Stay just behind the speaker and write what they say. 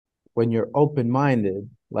when you're open-minded,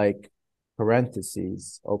 like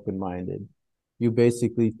parentheses, open-minded, you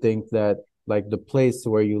basically think that like the place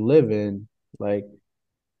where you live in, like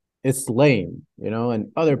it's lame,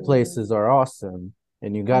 and other Mm, places are awesome.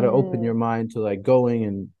 And you got to open your mm, mind to like going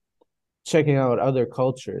and checking out other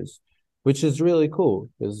cultures, which is really cool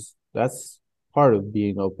because that's part of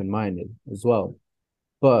being open-minded as well.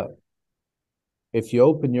 But if you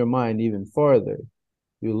open your mind even farther,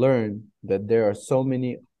 you learn that there are so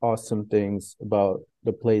many awesome things about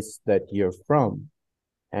the place that you're from.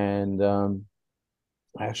 And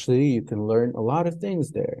actually, you can learn a lot of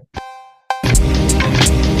things there.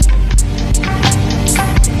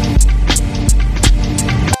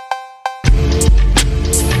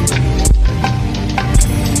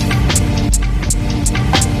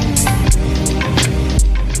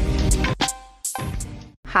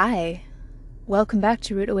 Hi, welcome back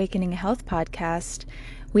to Root Awakening Health Podcast.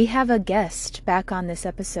 We have a guest back on this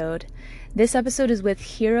episode. This episode is with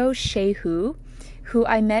Hiro Shehu, who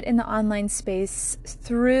I met in the online space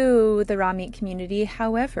through the raw meat community.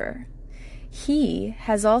 However, he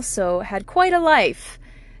has also had quite a life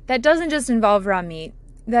that doesn't just involve raw meat,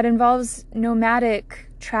 that involves nomadic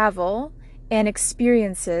travel and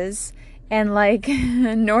experiences and like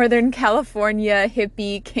Northern California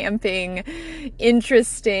hippie camping,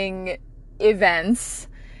 interesting events.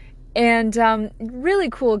 And really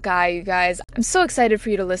cool guy, you guys. I'm so excited for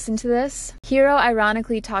you to listen to this. Hiro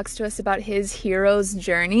ironically talks to us about his hero's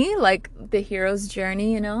journey, like the hero's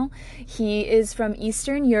journey, you know. He is from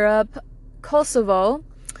Eastern Europe, Kosovo.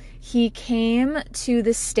 He came to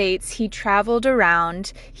the States. He traveled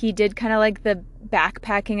around. He did kind of like the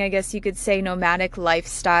backpacking, I guess you could say, nomadic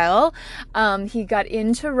lifestyle. He got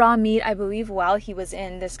into raw meat, I believe, while he was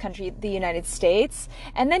in this country, the United States.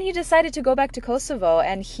 And then he decided to go back to Kosovo,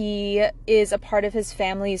 and he is a part of his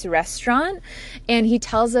family's restaurant. And he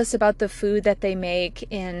tells us about the food that they make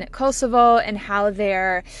in Kosovo and how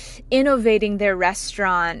they're innovating their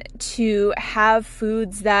restaurant to have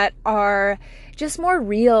foods that are just more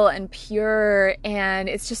real and pure, and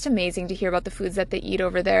it's just amazing to hear about the foods that they eat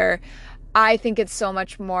over there. I think it's so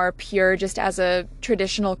much more pure just as a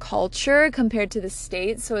traditional culture compared to the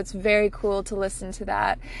States. So it's very cool to listen to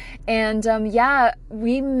that. And yeah,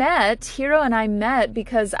 Hiro and I met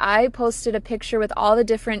because I posted a picture with all the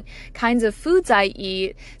different kinds of foods I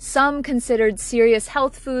eat. Some considered serious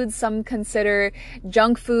health foods, some consider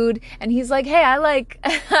junk food. And he's like, hey, I like,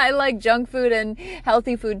 I like junk food and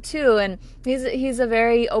healthy food too. And he's a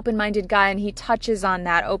very open-minded guy, and he touches on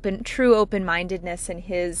that true open-mindedness in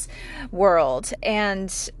his world.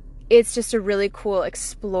 And it's just a really cool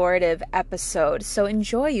explorative episode. So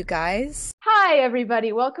enjoy, you guys. Hi,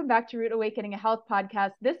 everybody. Welcome back to Root Awakening, a health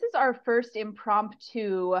podcast. This is our first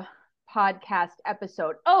impromptu podcast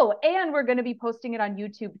episode. Oh, and we're going to be posting it on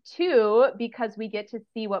YouTube too, because we get to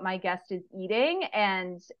see what my guest is eating.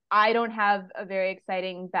 And I don't have a very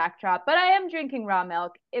exciting backdrop, but I am drinking raw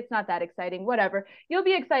milk. It's not that exciting. Whatever. You'll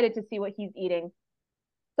be excited to see what he's eating.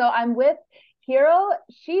 So I'm with Hiro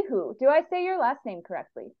Shehu. Do I say your last name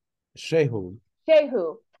correctly? Shehu.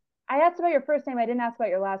 Shehu. I asked about your first name. I didn't ask about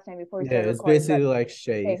your last name before we Yeah, started it's recording, basically but like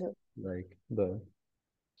Shay, Shehu. like the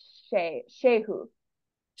Shehu.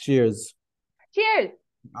 cheers. Cheers.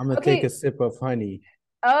 I'm gonna take a Okay. sip of honey.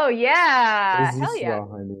 Oh yeah. This Hell is yeah. raw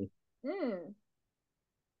honey. Mm.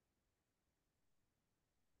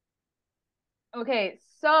 Okay,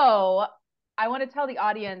 so I want to tell the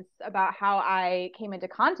audience about how I came into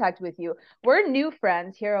contact with you. We're new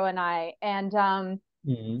friends, Hiro and I, and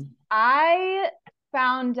Mhm. I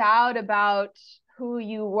found out about who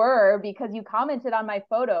you were because you commented on my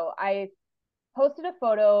photo. I posted a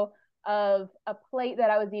photo of a plate that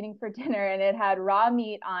I was eating for dinner, and it had raw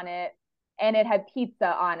meat on it and it had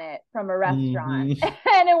pizza on it from a restaurant. Mhm.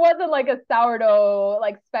 And it wasn't like a sourdough,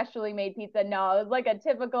 like specially made pizza. No, it was like a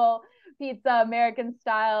typical pizza, American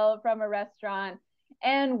style from a restaurant.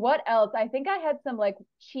 And what else? I think I had some like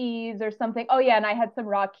cheese or something. Oh, yeah. And I had some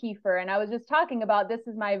raw kefir. And I was just talking about this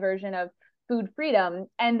is my version of food freedom.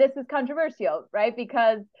 And this is controversial, right?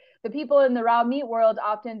 Because the people in the raw meat world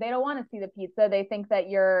often they don't want to see the pizza. They think that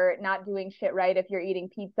you're not doing shit right if you're eating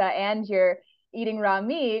pizza and you're eating raw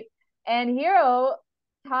meat. And Hiro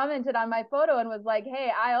commented on my photo and was like,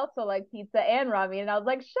 "Hey, I also like pizza and raw meat." And I was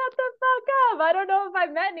like, "Shut the fuck up! I don't know if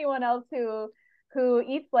I've met anyone else who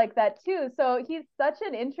eats like that too." So he's such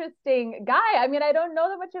an interesting guy. I mean, I don't know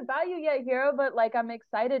that much about you yet, Hiro, but like I'm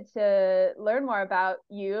excited to learn more about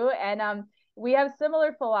you. And We have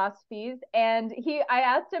similar philosophies, and I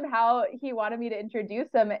asked him how he wanted me to introduce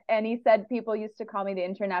him, and he said people used to call me the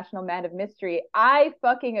International Man of Mystery. I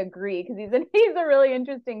fucking agree, because he's a really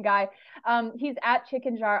interesting guy. He's at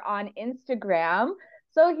Chicken Jar on Instagram.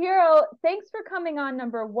 So Hiro, thanks for coming on,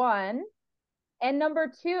 number one. And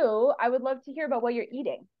number two, I would love to hear about what you're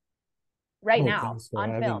eating right Oh, now thanks for on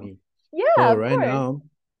having film. me. Yeah, Well, of right course. now,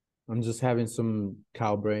 I'm just having some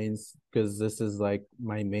cow brains because this is like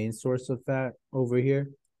my main source of fat over here.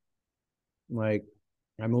 Like,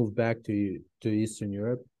 I moved back to Eastern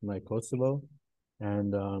Europe, like Kosovo,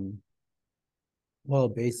 and well,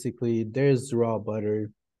 basically, there's raw butter,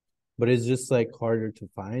 but it's just like harder to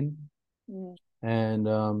find. Mm.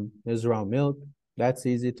 And there's raw milk, that's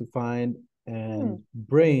easy to find. And Mm.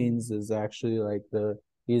 brains is actually like the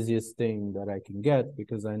easiest thing that I can get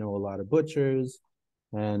because I know a lot of butchers,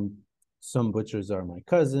 and some butchers are my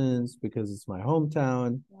cousins because it's my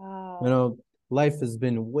hometown. You Wow. know, life has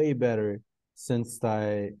been way better since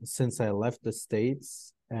I left the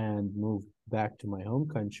States and moved back to my home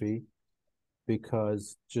country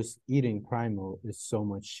because just eating primal is so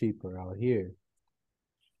much cheaper out here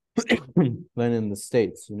than in the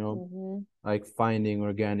States, Mm-hmm. like finding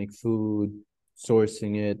organic food,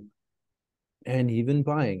 sourcing it, and even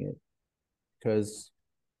buying it because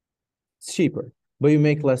it's cheaper, but you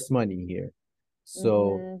make less money here. So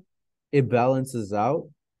Mm-hmm. it balances out.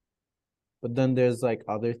 But then there's like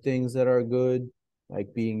other things that are good,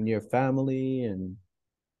 like being near family and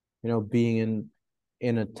being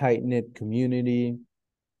in a tight knit community.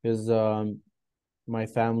 Because my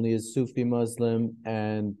family is Sufi Muslim,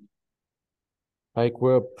 and like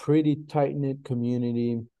we're a pretty tight knit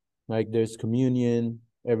community. Like there's communion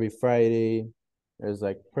every Friday. There's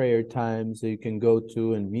like prayer times that you can go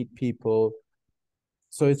to and meet people.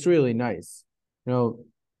 So it's really nice. You know,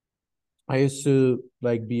 I used to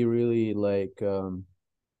like be really like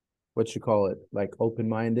what you call it, like open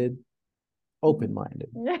minded. Open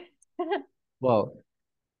minded. Well,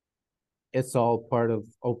 it's all part of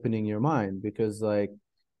opening your mind because like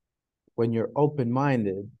when you're open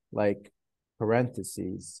minded, like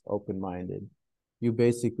parentheses, open minded, you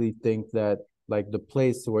basically think that like the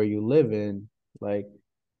place where you live in, like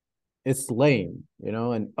it's lame,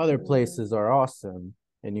 and other Mm. places are awesome.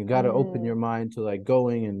 And you got to open Mm. your mind to like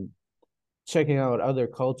going and checking out other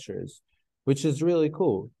cultures, which is really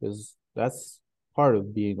cool because that's part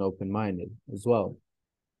of being open minded as well.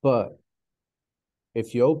 But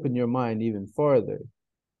if you open your mind even farther,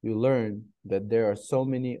 you learn that there are so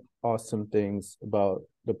many awesome things about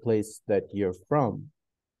the place that you're from.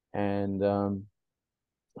 And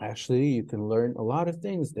actually, you can learn a lot of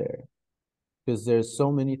things there because there's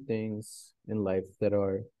so many things in life that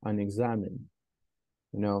are unexamined,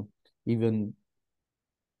 you know, even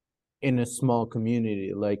in a small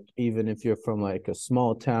community, like even if you're from like a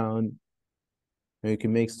small town, you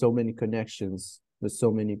can make so many connections with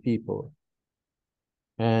so many people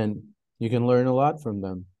and you can learn a lot from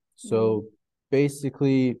them. Mm. So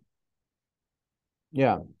basically,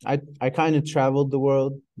 yeah, I kind of traveled the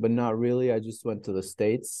world, but not really. I just went to the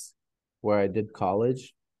States where I did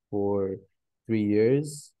college for 3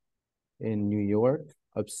 years in New York,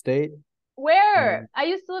 upstate. Where? And I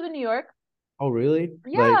used to live in New York. oh, really? Like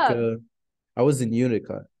Yeah. I was in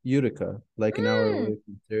Utica, like an hour Mm. away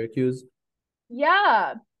from Syracuse.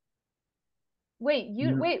 Yeah.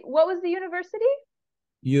 Mm. Wait, what was the university?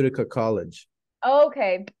 Utica College. Oh,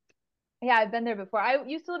 okay. Yeah, I've been there before. I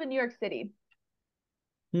used to live in New York City.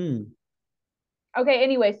 Hmm. Okay,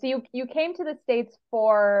 anyway, so you came to the States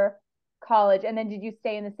for college, and then did you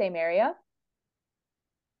stay in the same area?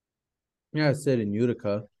 Yeah, I stayed in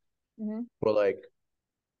Utica Hmm. for like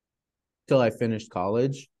till I finished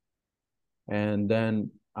college, and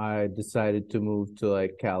then I decided to move to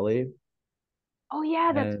like Cali, Oh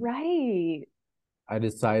yeah, that's and right. I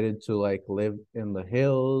decided to like live in the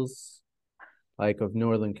hills, like of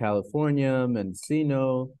Northern California,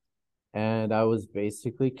 Mendocino, and I was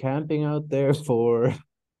basically camping out there for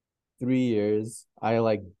 3 years. I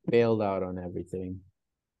like bailed out on everything,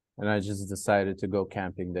 and I just decided to go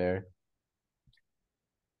camping there.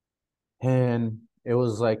 And it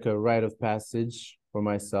was like a rite of passage for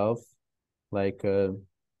myself, like a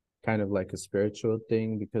kind of like a spiritual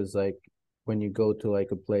thing because like when you go to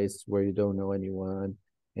like a place where you don't know anyone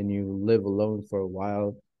and you live alone for a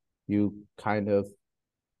while, you kind of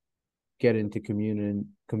get into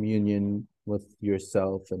communion with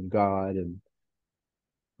yourself and God and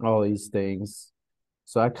all these things.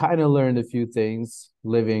 So I kind of learned a few things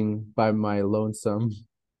living by my lonesome.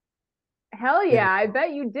 Hell And yeah, I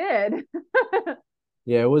bet you did.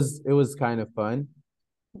 yeah, it was kind of fun,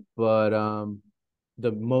 but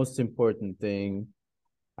the most important thing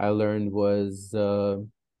I learned was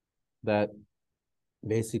that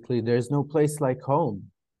basically there's no place like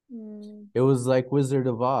home. Mm. It was like Wizard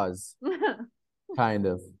of Oz, kind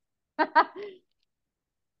of.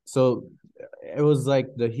 So it was like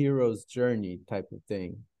the hero's journey type of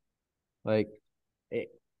thing. Like, it,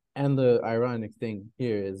 and the ironic thing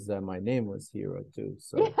here is that my name was Hero too.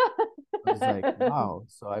 So I was like, wow.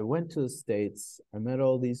 So I went to the States. I met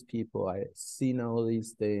all these people. I seen all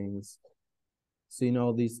these things, seen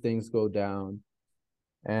all these things go down.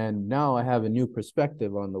 And now I have a new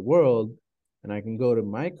perspective on the world, and I can go to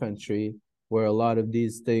my country where a lot of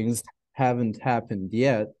these things haven't happened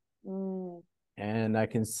yet. Mm. And I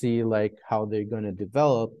can see like how they're going to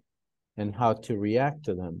develop and how to react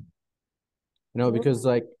to them. Because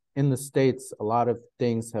like in the States, a lot of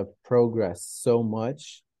things have progressed so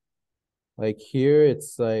much. Like here,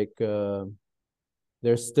 it's like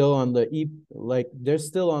they're still on they're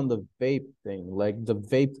still on the vape thing. Like the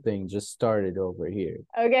vape thing just started over here.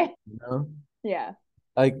 Okay. You know? Yeah.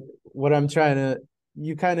 Like what I'm trying to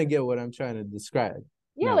you kind of get what I'm trying to describe.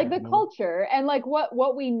 Yeah, Now, like the culture and like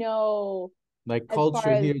what we know like as far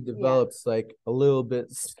culture as here develops like a little bit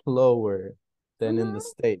slower than in the Mhm.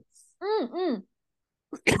 States. Mm-mm.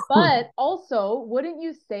 But also, wouldn't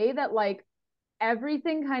you say that like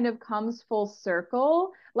everything kind of comes full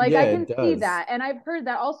circle? Like I Yeah, can it see does. that, and I've heard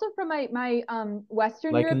that also from my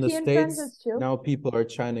Western Like in the European friends States, as too. now people are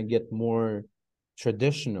trying to get more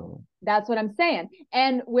traditional. That's what I'm saying.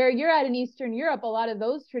 And where you're at in Eastern Europe, a lot of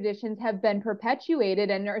those traditions have been perpetuated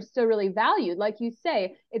and are still really valued. Like you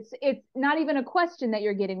say, it's not even a question that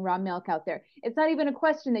you're getting raw milk out there. It's not even a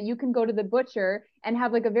question that you can go to the butcher and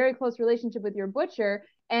have like a very close relationship with your butcher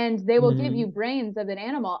and they will give you Mm-hmm. brains of an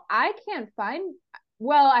animal. I can't find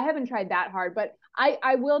well, I haven't tried that hard, but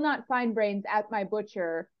I will not find brains at my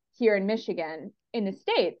butcher here in Michigan in the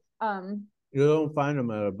States. You don't find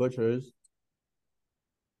them at a butcher's,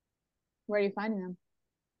 Where are you finding them?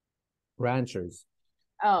 ranchers.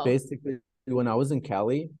 Oh, Basically, when I was in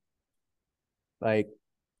Cali, like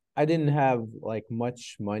I didn't have like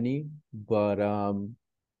much money, but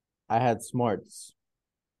I had smarts,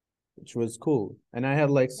 which was cool. And I had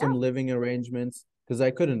like yeah, some living arrangements because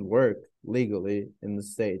I couldn't work legally in the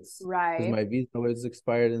States because right. my visa was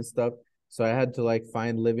expired and stuff. So I had to like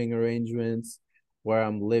find living arrangements where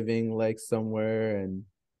I'm living like somewhere and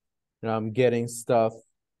I'm getting stuff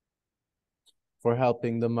for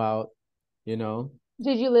helping them out, you know?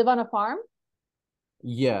 Did you live on a farm?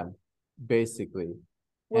 Yeah, basically.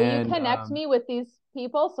 Will you And connect me with these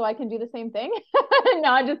people so I can do the same thing? No,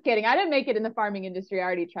 I'm just kidding. I didn't make it in the farming industry. I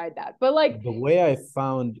already tried that. But like, the way I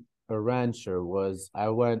found a rancher was I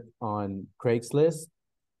went on Craigslist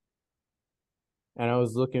and I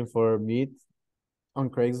was looking for meat on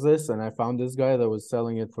Craigslist and I found this guy that was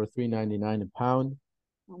selling it for $3.99 a pound.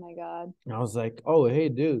 oh my God. And I was like, "Oh, hey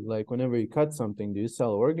dude, like whenever you cut something, do you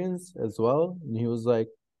sell organs as well?" And he was like,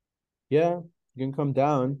 "Yeah, you can come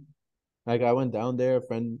down." Like I went down there, a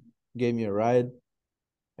friend gave me a ride,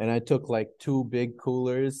 and I took like two big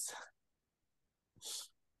coolers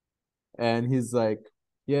and he's like,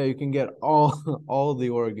 "Yeah, you can get all all the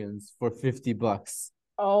organs for $50."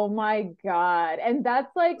 Oh my God. And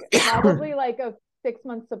that's like probably like a 6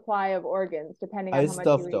 month supply of organs, depending on I how much you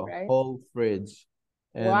stuffed eat, the right? whole fridge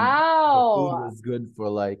and the food Wow. was good for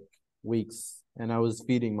like weeks. And I was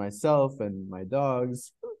feeding myself and my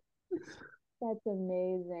dogs. That's It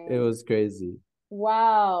amazing. was crazy.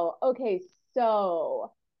 Wow. Okay.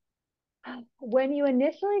 So when you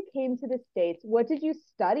initially came to the States, what did you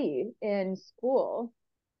study in school?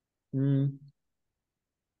 Mm,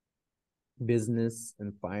 business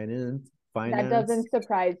and That finance, doesn't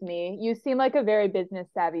surprise me. You seem like a very business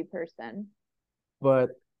savvy person. but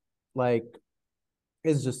like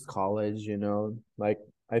it's just college. Like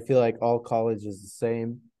I feel like all college is the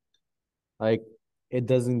same. Like it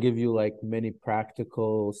doesn't give you like many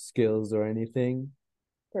practical skills or anything,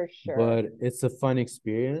 For sure. but it's a fun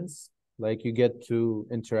experience. Like you get to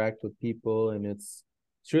interact with people and it's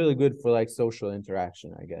really good for like social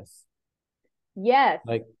interaction, I guess. Yes.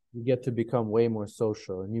 Like you get to become way more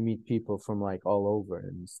social and you meet people from like all over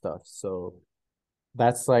and stuff. So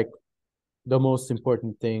that's like the most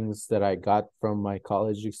important things that I got from my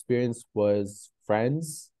college experience was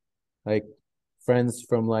friends, like friends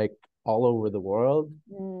from like all over the world.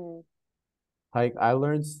 Mm, Like I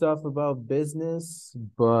learned stuff about business,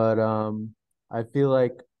 but I feel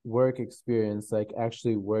like work experience, like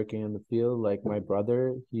actually working in the field, like my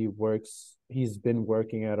brother, he's been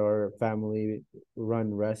working at our family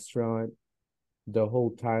run restaurant the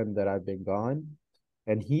whole time that I've been gone.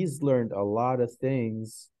 And he's learned a lot of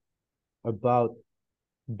things about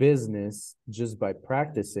business just by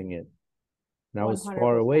practicing it. And I was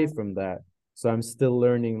far away 100%. from that. So I'm still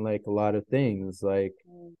learning like a lot of things, like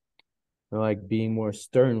being more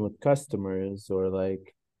stern with customers or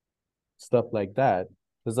like stuff like that.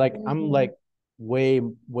 Because like I'm Mm-hmm. like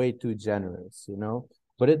way too generous, you know?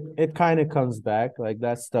 But it kind of comes back. Like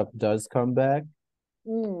that stuff does come back.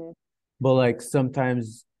 Mm. But like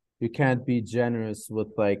sometimes you can't be generous with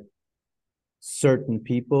like certain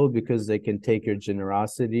people because they can take your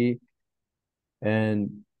generosity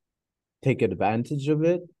and take advantage of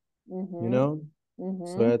it, you Mm-hmm. know? So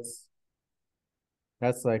Mm-hmm.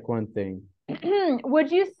 that's like one thing.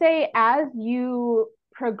 Would you say as you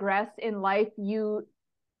progress in life, you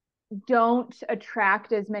don't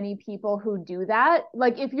attract as many people who do that?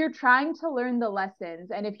 Like if you're trying to learn the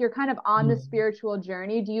lessons and if you're kind of on the spiritual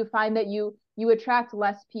journey, do you find that you attract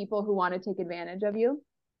less people who want to take advantage of you?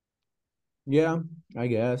 Yeah, I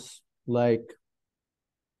guess. Like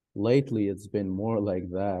lately it's been more like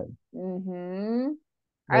that. Mm-hmm.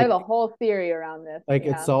 I have a Like whole theory around this. like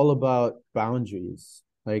Yeah. it's all about boundaries.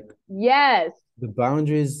 Like Yes. the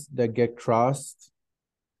boundaries that get crossed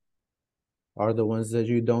are the ones that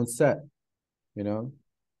you don't set, you know?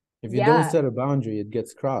 If you don't Yeah. set a boundary, it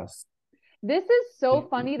gets crossed. This is so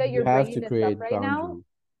funny that You you're have bringing to this up create right now. boundaries.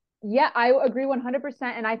 Yeah, I agree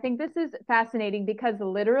 100%. And I think this is fascinating because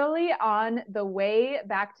literally on the way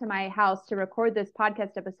back to my house to record this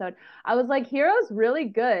podcast episode, I was like, Hero's really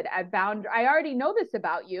good at bound. I already know this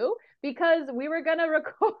about you because we were going to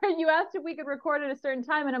record. You asked if we could record at a certain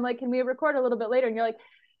time. And I'm like, can we record a little bit later? And you're like,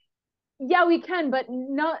 yeah, we can, but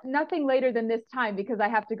nothing later than this time because I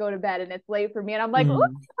have to go to bed and it's late for me. And I'm like, oh,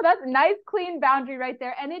 Mm-hmm. that's a nice, clean boundary right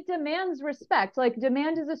there. And it demands respect. Like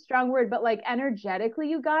demand is a strong word, but like energetically,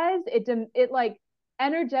 you guys, it like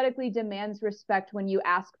energetically demands respect when you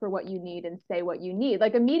ask for what you need and say what you need.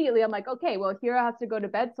 Like immediately, I'm like, okay, well, Hero has to go to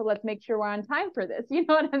bed, so let's make sure we're on time for this. You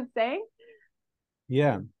know what I'm saying?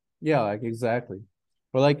 Yeah. Yeah, like exactly.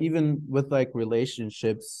 Or like even with like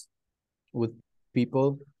relationships with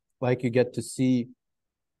people, like you get to see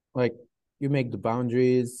like you make the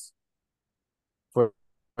boundaries. For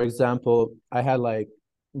example, I had like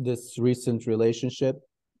this recent relationship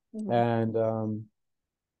Mm-hmm. and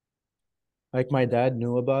like my dad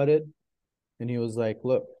knew about it and he was like,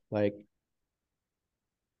 look, like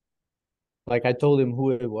I told him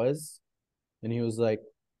who it was and he was like,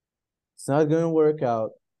 it's not gonna work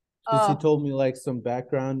out because he Oh, told me like some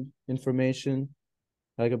background information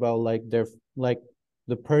like about like their like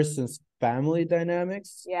the person's family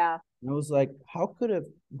dynamics. yeah. And I was like, how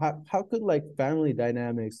could like family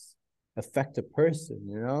dynamics affect a person,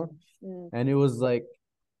 you know? Mm. And it was like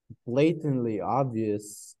blatantly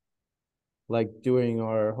obvious like during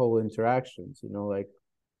our whole interactions, you know, like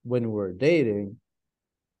when we were dating,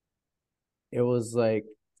 it was like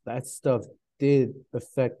that stuff did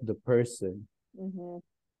affect the person. Mm-hmm.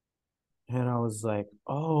 And I was like,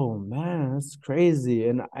 oh man, that's crazy.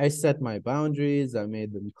 And I set my boundaries, I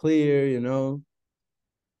made them clear, you know.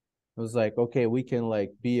 I was like, okay, we can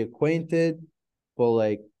like be acquainted, but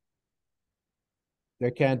like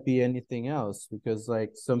there can't be anything else because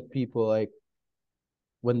like some people like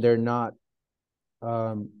when they're not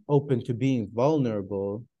open to being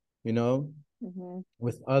vulnerable, you know, Mm-hmm.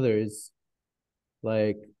 with others,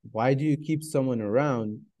 like why do you keep someone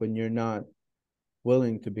around when you're not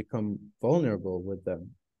willing to become vulnerable with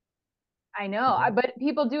them? I know, You know? but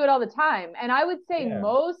people do it all the time. And I would say Yeah.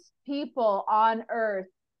 most people on earth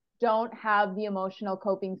don't have the emotional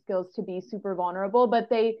coping skills to be super vulnerable,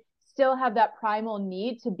 but they still have that primal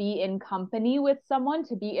need to be in company with someone,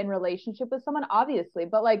 to be in relationship with someone, obviously.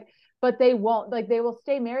 But they won't, like, they will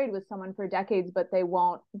stay married with someone for decades, but they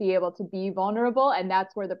won't be able to be vulnerable. And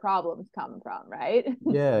that's where the problems come from, right?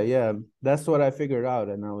 Yeah, yeah. That's what I figured out.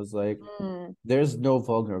 And I was like, Mm, there's no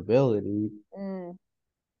vulnerability. mm,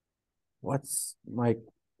 What's like,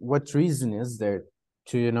 what reason is there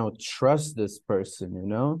to, you know, trust this person, you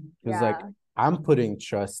know? Because like yeah. I'm putting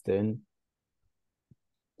trust in.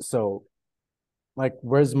 So like,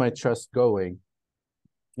 where's my trust going?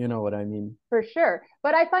 You know what I mean? For sure.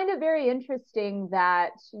 But I find it very interesting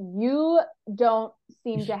that you don't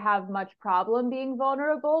seem to have much problem being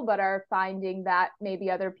vulnerable, but are finding that maybe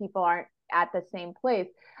other people aren't at the same place.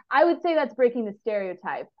 I would say that's breaking the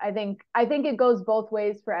stereotype. I think it goes both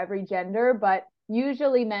ways for every gender, but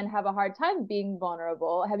usually men have a hard time being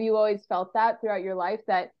vulnerable. Have you always felt that throughout your life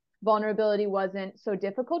that vulnerability wasn't so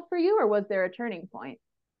difficult for you, or was there a turning point?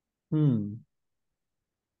 Hmm.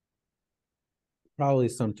 Probably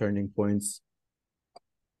some turning points.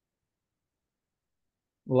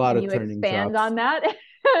 A lot Can of you turning expand drops. on that?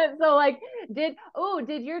 So like did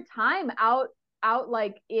your time out out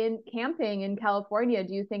like in camping in California,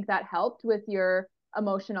 do you think that helped with your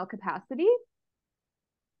emotional capacity?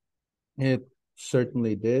 It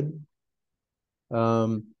certainly did.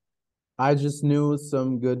 Um, I just knew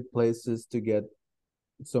some good places to get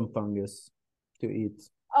some fungus to eat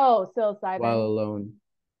Oh, while psilocybin. alone.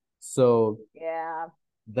 So Yeah.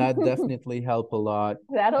 that definitely helped a lot.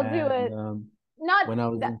 That'll do And it. Not when I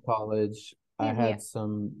was that, in college, I excuse me. had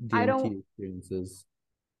some I DMT don't, experiences,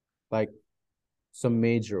 like some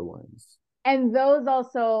major ones. and those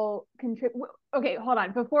also contribute. Okay, hold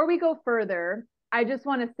on. Before we go further, I just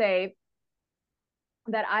want to say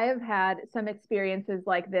that I have had some experiences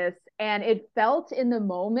like this, and it felt in the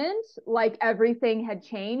moment like everything had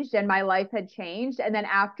changed and my life had changed. And then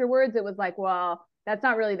afterwards, it was like, well, that's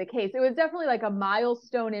not really the case. It was definitely like a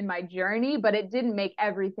milestone in my journey, but it didn't make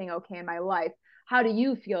everything okay in my life. How do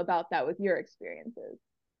you feel about that with your experiences?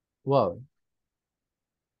 Well,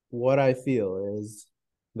 what I feel is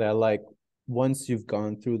that like once you've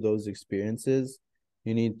gone through those experiences,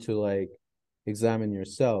 you need to like examine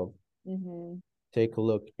yourself, Mm-hmm. take a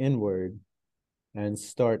look inward, and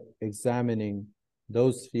start examining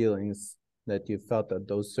those feelings that you felt at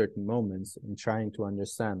those certain moments and trying to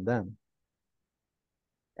understand them.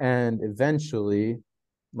 And eventually,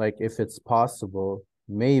 like if it's possible,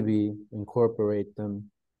 maybe incorporate them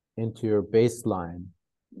into your baseline.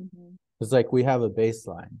 Mm-hmm. It's like we have a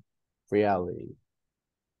baseline reality,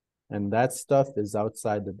 and that stuff is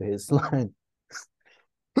outside the baseline.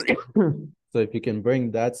 So if you can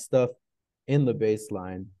bring that stuff in the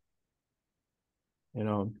baseline, you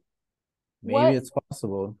know, maybe What it's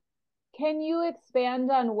possible. can you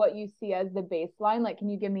expand on what you see as the baseline? Like, can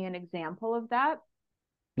you give me an example of that?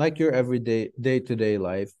 Like your everyday day-to-day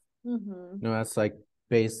life, Mm-hmm. that's like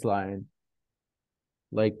baseline.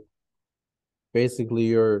 Like basically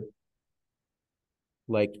your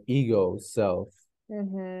like ego self,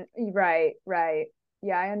 Mm-hmm. Right, right.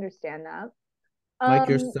 Yeah, I understand that. like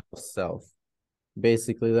your Um, self.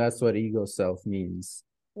 Basically, that's what ego self means.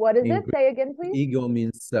 what does In it Greek, say again, please? ego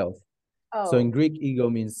means self. So in Oh, Greek, ego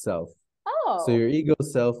means self. So oh, your ego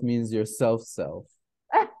self means your self.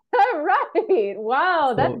 right.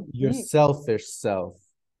 Wow, that's So your deep. selfish self.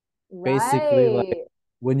 Basically, like Right.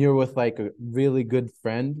 when you're with like a really good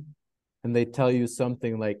friend and they tell you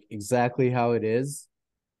something like exactly how it is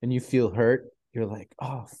and you feel hurt, you're like,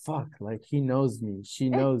 oh fuck, like he knows me, she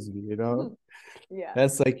knows me, you know? Yeah,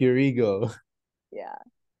 That's like your ego. yeah,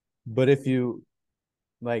 But if you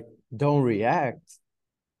like don't react,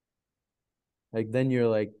 like then you're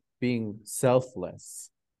like being selfless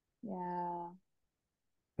yeah.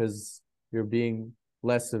 because you're being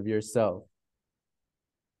less of yourself.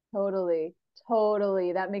 Totally,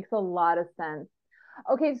 totally. That makes a lot of sense.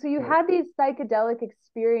 Okay, so you Right. had these psychedelic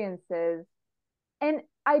experiences. And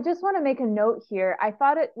I just want to make a note here. I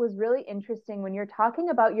thought it was really interesting when you're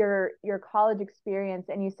talking about your college experience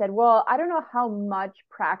and you said, "Well, I don't know how much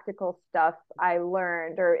practical stuff I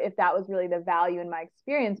learned or if that was really the value in my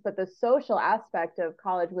experience, but the social aspect of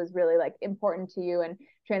college was really like important to you and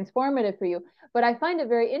transformative for you." But I find it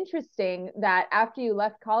very interesting that after you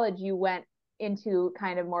left college, you went into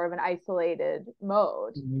kind of more of an isolated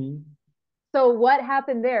mode. Mhm. So what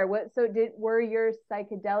happened there? What so did were your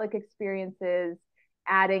psychedelic experiences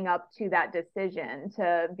adding up to that decision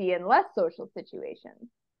to be in less social situations?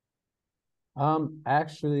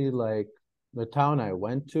 Actually, like the town I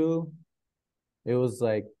went to, it was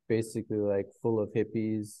like basically like full of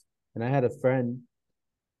hippies. And I had a friend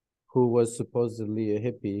who was supposedly a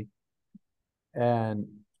hippie. And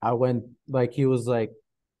I went, like, he was like,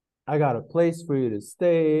 I got a place for you to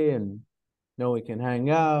stay and we can hang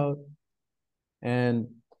out. And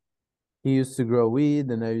he used to grow weed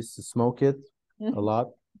and I used to smoke it a lot.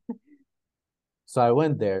 So I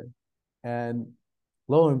went there and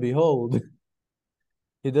lo and behold,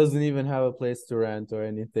 he doesn't even have a place to rent or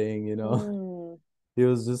anything. Mm. He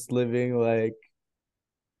was just living like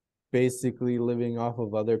basically living off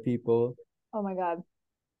of other people. Oh my God.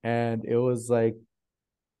 And it was like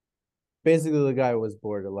basically the guy was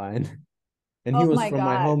borderline and he Oh was my from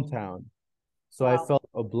my God. hometown. So I Wow. felt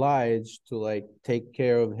obliged to like take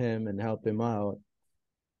care of him and help him out.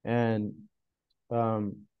 And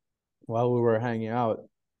um, while we were hanging out,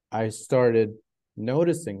 I started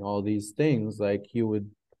noticing all these things. Like he would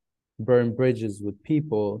burn bridges with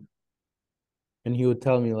people, and he would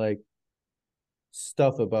tell me like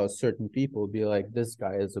stuff about certain people, be like, this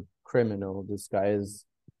guy is a criminal, this guy is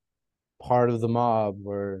part of the mob,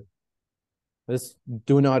 or this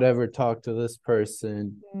do not ever talk to this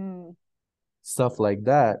person, Mm. stuff like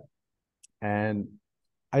that. And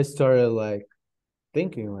I started like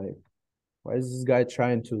thinking like why is this guy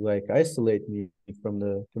trying to like isolate me from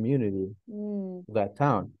the community Mm. of that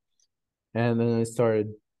town? And then I started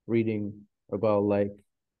reading about like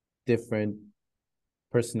different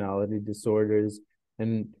personality disorders.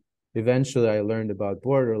 And eventually I learned about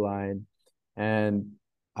borderline, and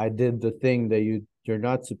I did the thing that you're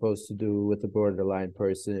not supposed to do with a borderline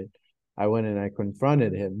person. I went and I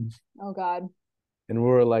confronted him, Oh God. and we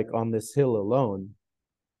were like on this hill alone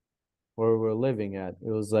where we're living at.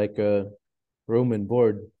 It was like a room and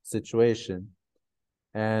board situation.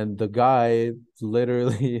 And the guy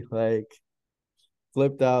literally like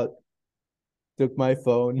flipped out, took my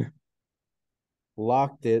phone,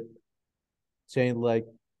 locked it, changed like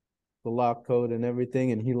the lock code and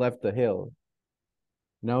everything, and he left the hill.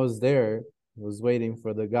 And I was there, was waiting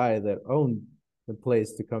for the guy that owned the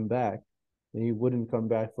place to come back. And he wouldn't come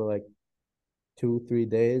back for like 2, 3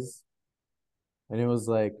 days. And it was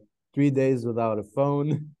like 3 days without a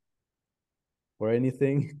phone or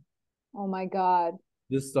anything, Oh my God.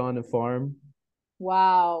 just on a farm.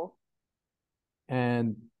 Wow.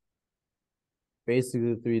 And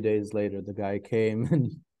basically 3 days later, the guy came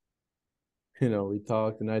and, we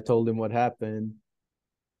talked, and I told him what happened.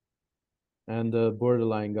 And the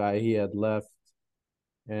borderline guy, he had left.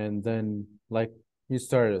 And then, like, he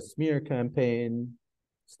started a smear campaign,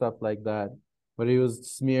 stuff like that. But he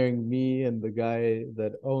was smearing me and the guy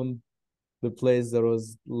that owned the place that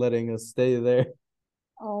was letting us stay there.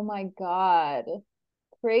 Oh my God.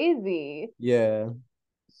 Crazy. Yeah.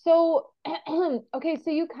 So, okay, so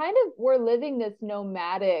you kind of were living this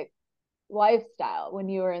nomadic lifestyle when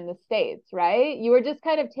you were in the States, right? You were just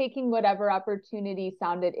kind of taking whatever opportunity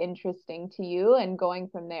sounded interesting to you and going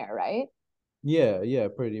from there, right? Yeah, yeah,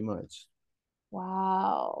 pretty much.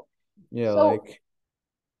 Wow. Yeah, So, like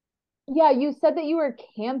yeah, you said that you were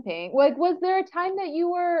camping. Like, was there a time that you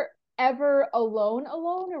were ever alone,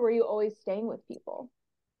 or were you always staying with people?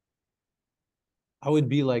 I would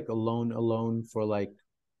be like alone for like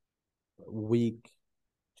a week,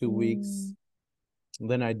 2 weeks. Mm,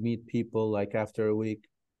 Then I'd meet people like after a week,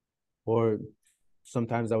 or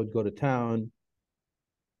sometimes I would go to town.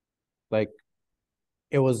 Like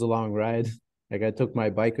it was a long ride. Like I took my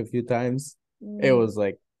bike a few times. It mm. was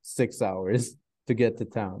like 6 hours to get to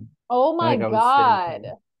town. Oh my Like I was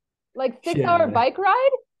sitting. God. Like 6 hour Yeah, bike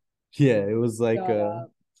ride? yeah. It was like Shut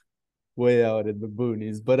up. way out in the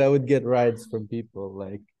boonies, but I would get rides from people.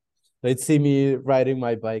 Like they'd see me riding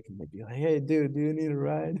my bike and they'd be like, "Hey, dude, do you need a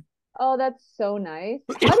ride?" Oh, that's so nice.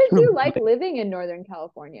 How did you like living in Northern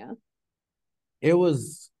California? it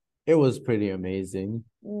was it was pretty amazing.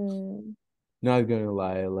 Mm. Not gonna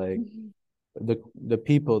lie, like the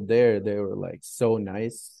people there, they were like so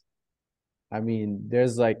nice. I mean, there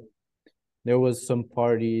was some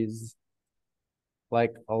parties,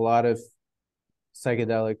 like a lot of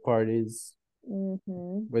psychedelic parties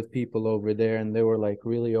Mm-hmm. with people over there, and they were like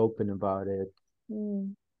really open about it.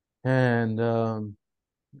 Mm. And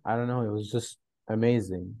I don't know, it was just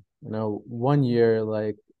amazing. One year,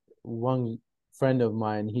 like one friend of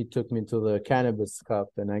mine, he took me to the Cannabis Cup,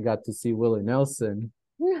 and I got to see Willie Nelson.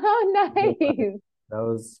 Oh, nice. That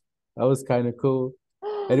was that was kind of cool,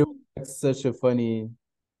 and it was like such a funny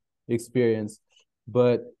experience.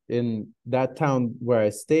 But in that town where I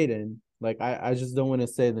stayed in, like I just don't want to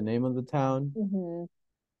say the name of the town Mm-hmm.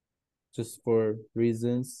 just for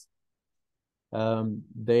reasons.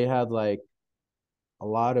 They had like a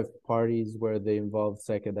lot of parties where they involved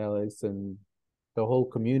psychedelics, and the whole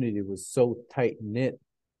community was so tight knit,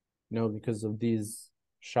 because of these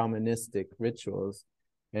shamanistic rituals.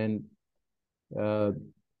 And uh,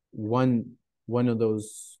 one one of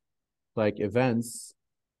those like events,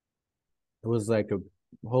 it was like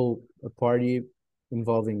a party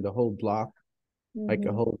involving the whole block, like a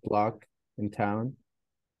Mm-hmm. whole block in town,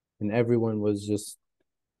 and everyone was just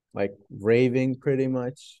like raving pretty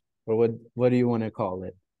much, or what do you want to call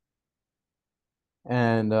it?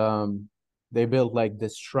 And they built like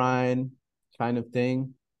this shrine kind of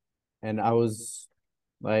thing, and I was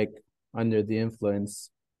like under the influence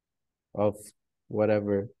of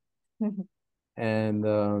whatever, and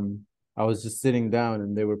I was just sitting down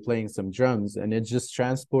and they were playing some drums, and it just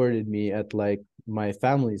transported me at like my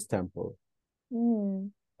family's temple,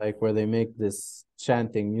 Mm. like where they make this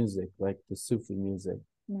chanting music, like the Sufi music.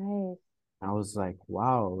 Nice. I was like,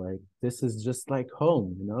 wow, like this is just like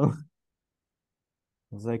home. I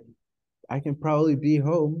was like, I can probably be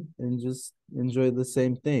home and just enjoy the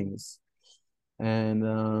same things.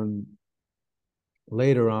 And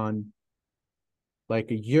later on,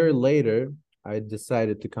 like a year later, I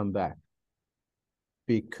decided to come back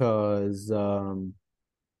because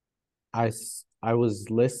I was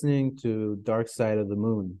listening to Dark Side of the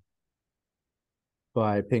Moon,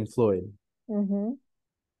 by Pink Floyd. Mm-hmm.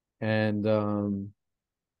 And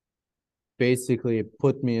basically it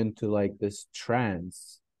put me into like this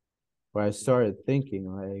trance where I started thinking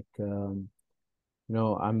like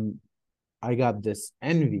I got this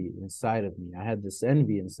envy inside of me. I had this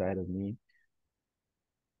envy inside of me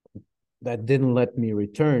that didn't let me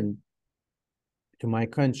return to my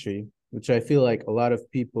country, which I feel like a lot of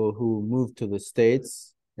people who move to the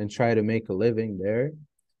States and try to make a living there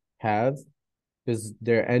have, because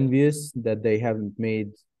they're envious that they haven't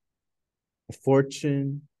made a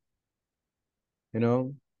fortune, to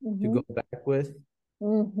Mm-hmm. go back with.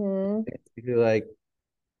 Mm-hmm. I feel like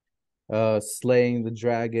slaying the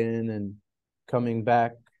dragon and coming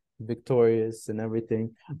back victorious and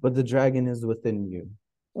everything. But the dragon is within you.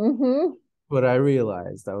 Mm-hmm. What I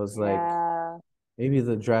realized, I was like, Yeah. maybe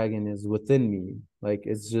the dragon is within me. Like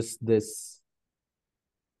it's just this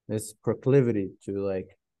proclivity to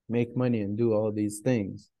like make money and do all these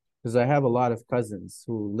things. Because I have a lot of cousins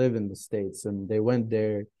who live in the States and they went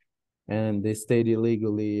there and they stayed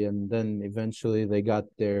illegally and then eventually they got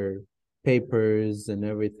their papers and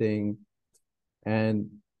everything and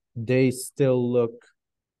they still look,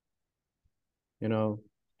 you know,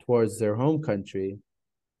 towards their home country,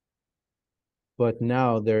 but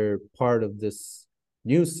now they're part of this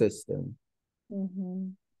new system. Mm-hmm.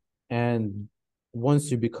 And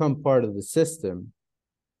once you become part of the system,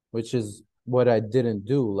 which is what I didn't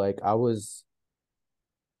do, like I was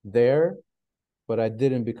there, but I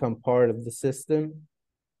didn't become part of the system,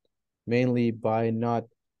 mainly by not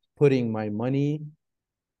putting my money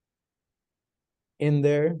in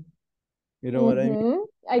there. You know what I mean? Mm-hmm.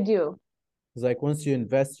 I do. It's like once you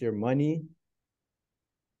invest your money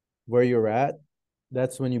where you're at,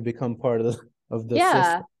 that's when you become part of the Yeah.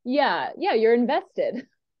 system. Yeah. Yeah. You're invested.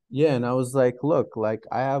 Yeah, and I was like, look, like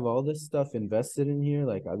I have all this stuff invested in here.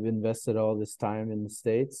 Like I've invested all this time in the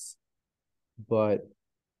States, but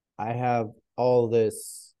I have all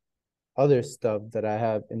this other stuff that I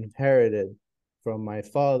have inherited from my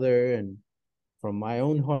father and from my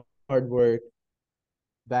own hard work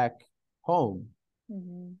back home.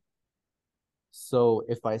 Mm-hmm. So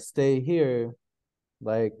if I stay here,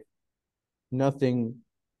 like nothing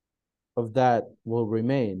of that will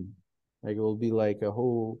remain. Like it will be like a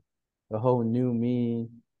whole new me.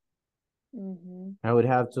 Mm-hmm. I would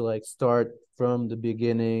have to like start from the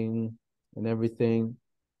beginning and everything.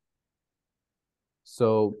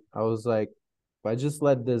 So I was like, if I just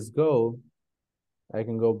let this go, I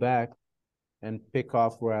can go back and pick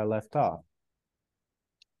off where I left off.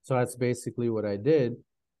 So that's basically what I did.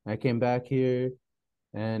 I came back here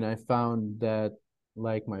and I found that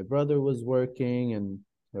like my brother was working and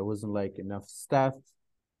there wasn't like enough staff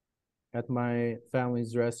at my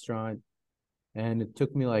family's restaurant. And it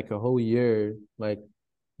took me like a whole year. Like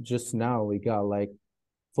just now we got like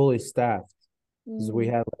fully staffed because we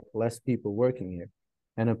Mm-hmm. had like less people working here.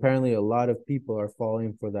 And apparently a lot of people are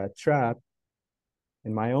falling for that trap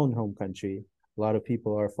in my own home country. A lot of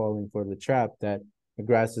people are falling for the trap that the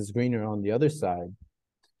grass is greener on the other side,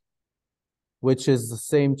 which is the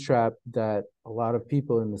same trap that a lot of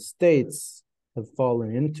people in the States have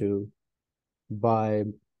fallen into by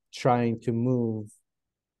trying to move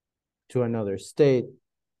to another state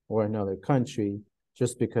or another country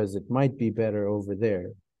just because it might be better over there.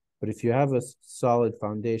 But if you have a solid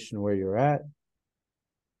foundation where you're at,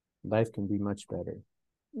 life can be much better.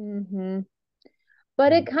 Mm-hmm.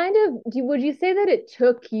 But it Mm. kind of, would you say that it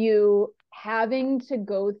took you having to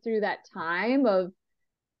go through that time of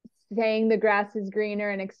saying the grass is greener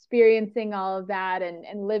and experiencing all of that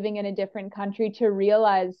and living in a different country to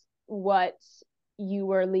realize what you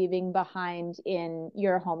were leaving behind in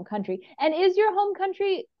your home country? And is your home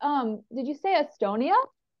country, did you say Estonia?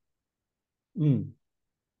 Mm.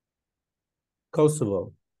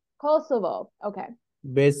 Kosovo, Kosovo. Okay.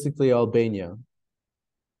 basically Albania.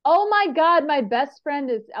 Oh my God, my best friend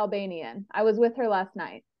is Albanian. I was with her last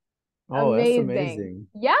night. Oh, that's Amazing. amazing.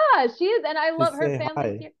 Yeah, she is, and I love Just her say family's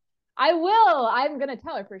hi. here. I will. I'm gonna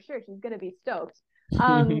tell her for sure. She's gonna be stoked.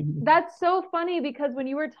 That's so funny because when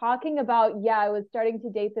you were talking about, yeah, I was starting to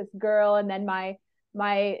date this girl, and then my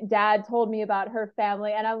dad told me about her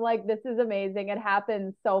family, and I'm like, this is amazing. It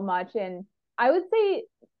happens so much, and I would say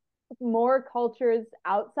more cultures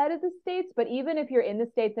outside of the States, but even if you're in the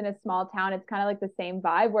States in a small town, it's kind of like the same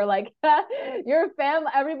vibe where like your family,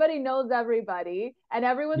 everybody knows everybody and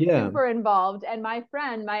everyone's Yeah. super involved. And my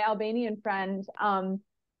friend, my Albanian friend,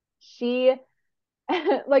 she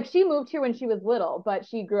like she moved here when she was little, but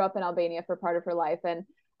she grew up in Albania for part of her life. And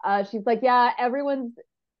she's like, yeah, everyone's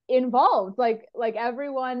involved. Like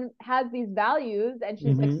everyone has these values, and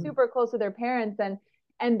she's like Mm-hmm. super close with her parents,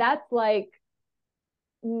 and that's like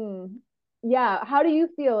Mm. Yeah, how do you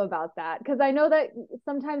feel about that? Because I know that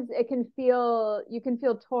sometimes it can feel you can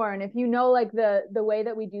feel torn if you know like the way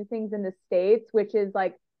that we do things in the States, which is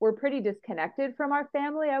like we're pretty disconnected from our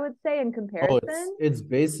family, I would say, in Oh, it's comparison. it's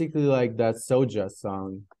basically like that Soja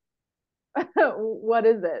song. What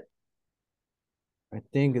is it? I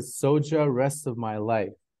think it's Soja, rest of my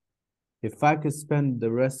life. If I could spend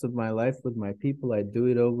the rest of my life with my people, I'd do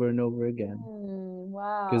it over and over again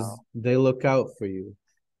because Wow. they look out for you.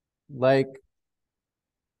 Like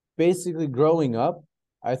basically growing up,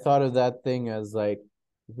 I thought of that thing as like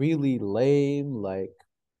really lame. Like,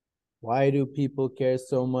 why do people care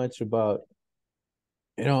so much about,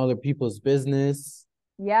 other people's business?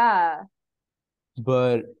 Yeah.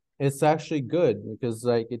 But it's actually good because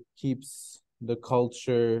like it keeps the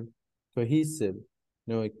culture cohesive.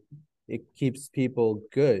 It keeps people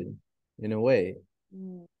good in a way.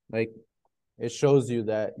 Mm. Like it shows you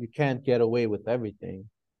that you can't get away with everything,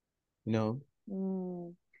 you know?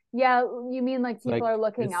 Mm. Yeah, you mean like It's people like are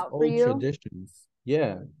looking it's out for old you? traditions.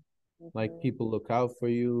 Yeah. Like Mhm. people look out for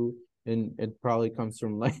you and it probably comes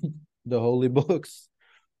from like the holy books.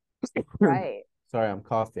 Right. Sorry, I'm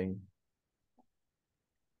coughing.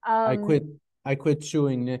 I Um, quit I quit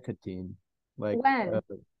chewing nicotine like when?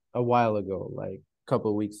 a while ago, like a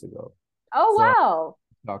couple of weeks ago. Oh, So I'm wow.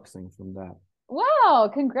 detoxing from that. Wow,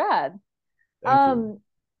 congrats. Thank you. Um,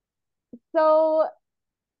 so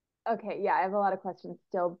okay, yeah, I have a lot of questions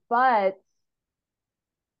still, but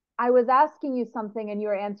I was asking you something and you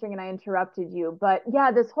were answering and I interrupted you. But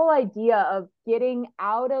yeah, this whole idea of getting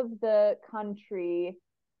out of the country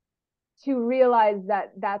to realize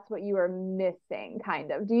that that's what you were missing,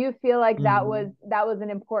 kind of. Do you feel like Mhm. that was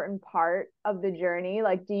an important part of the journey?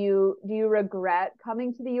 Like do you regret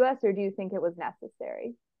coming to the US or do you think it was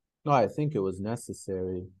necessary? No, I think it was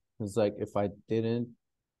necessary. It's like if I didn't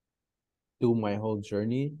do my whole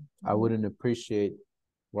journey, I Mm-hmm. wouldn't appreciate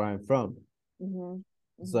where I'm from. Mm-hmm.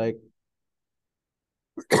 It's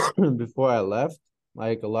Mm-hmm. like before I left,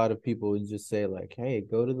 like a lot of people would just say like, "Hey,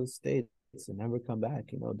 go to the States and never come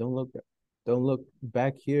back." Don't look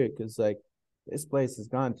back here because like this place has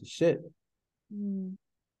gone to shit. Mm-hmm.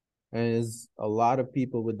 And there's a lot of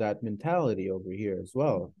people with that mentality over here as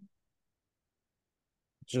well.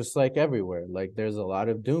 Just like everywhere, like there's a lot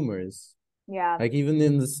of doomers. Yeah. Like even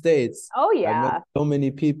in the States, Oh I met yeah. so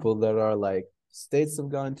many people that are like, states have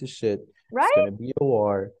gone to shit. It's Right? gonna be a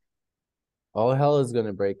war. All hell is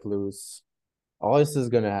gonna break loose. All this is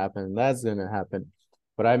gonna happen. That's gonna happen.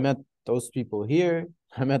 But I met those people here.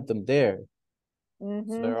 I met them there. So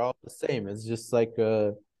Mm-hmm. they're all the same. It's like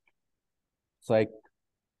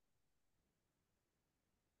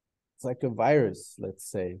it's like a virus, let's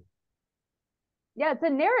say. Yeah, it's a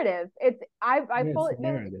narrative. I Yeah, it's fully a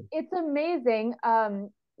narrative. it's amazing.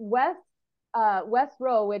 Wes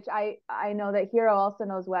Rowe, which I know that Hero also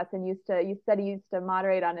knows Wes and you said he used to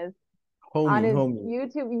moderate on Homie, his homie.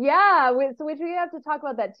 YouTube. Yeah, which we have to talk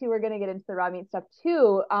about that too. We're gonna get into the raw meat stuff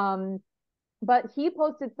too. But he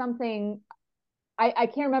posted something. I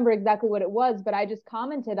can't remember exactly what it was, but I just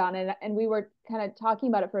commented on it and we were kind of talking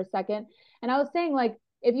about it for a second. And I was saying, like,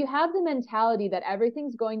 if you have the mentality that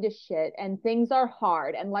everything's going to shit and things are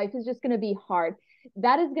hard and life is just going to be hard,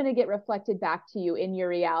 that is going to get reflected back to you in your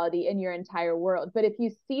reality, in your entire world. But if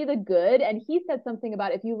you see the good, and he said something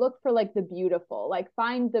about if you look for like the beautiful, like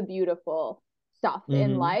find the beautiful stuff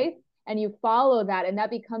in Mm-hmm. life and you follow that, and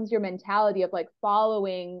that becomes your mentality of like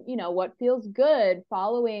following, what feels good,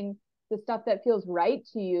 following the stuff that feels right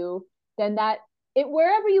to you, then that it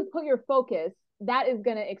wherever you put your focus, that is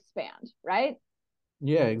going to expand, right?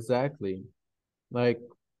 Yeah, exactly. Like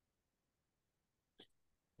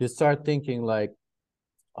you start thinking like,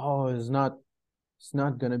 oh, it's not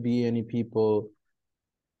gonna be any people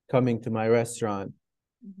coming to my restaurant.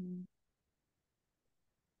 Mm-hmm.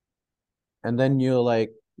 And then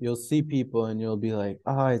you'll see people and you'll be like,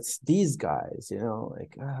 oh, it's these guys,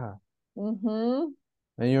 like Mm-hmm.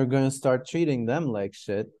 and you're gonna start treating them like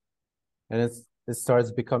shit. And it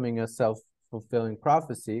starts becoming a self-fulfilling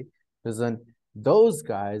prophecy because then those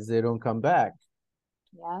guys they don't come back.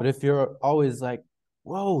 Yeah. But if you're always like,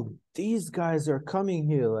 whoa, these guys are coming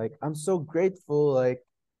here, like I'm so grateful, like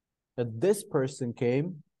that this person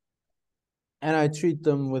came and I treat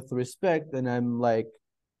them with respect and I'm like,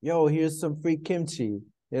 yo, here's some free kimchi,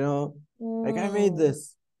 you know? Like I made Mm.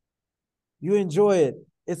 this. You enjoy it.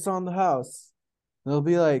 It's on the house. And they'll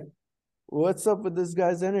be like, what's up with this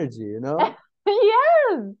guy's energy, you know?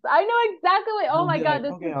 Yes, I know exactly what. Oh They'll my be God, like,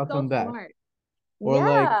 this okay, is I'll so come back. smart. Or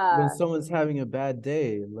like when Yeah. someone's having a bad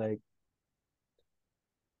day, like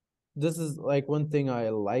this is like one thing I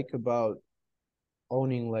like about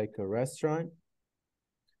owning like a restaurant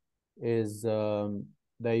is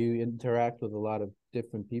that you interact with a lot of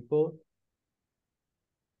different people,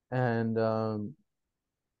 and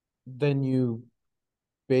then you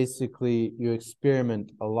basically you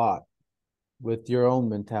experiment a lot with your own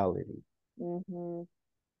mentality. Mm-hmm.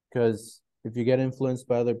 Because if you get influenced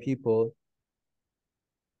by other people,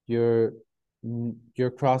 you're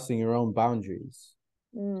you're crossing your own boundaries.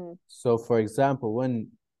 Mm. So, for example, one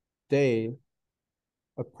day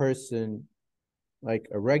a person, like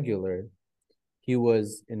a regular, he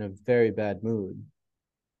was in a very bad mood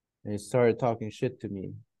and he started talking shit to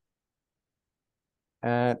me.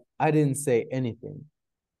 And I didn't say anything.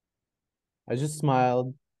 I just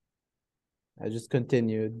smiled. I just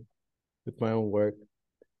continued with my own work.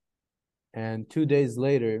 And 2 days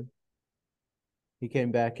later, he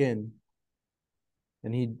came back in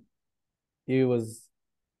and he was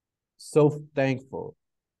so thankful.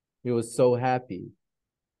 He was so happy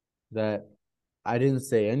that I didn't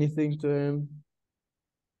say anything to him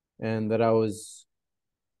and that I was,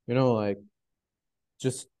 like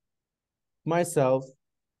just myself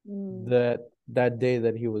Mm. that day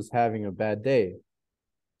that he was having a bad day.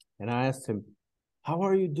 And I asked him, "How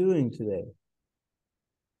are you doing today?"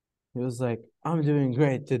 He was like, "I'm doing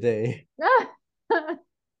great today."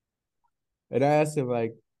 And I asked him,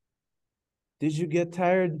 like, "Did you get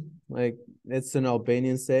tired?" Like, it's an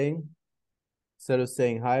Albanian saying. Instead of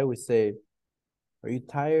saying hi, we say, "Are you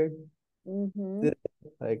tired?" Mm-hmm.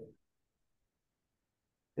 Like,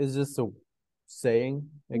 it's just a saying,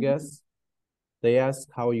 I Mm-hmm. guess. They ask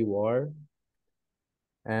how you are,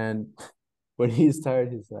 and when he's tired,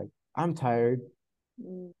 he's like, "I'm tired."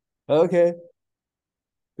 Okay,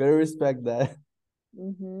 gotta respect that.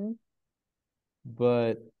 Mm-hmm.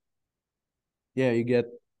 But yeah, you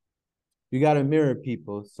gotta mirror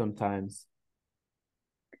people sometimes.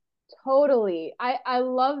 Totally. I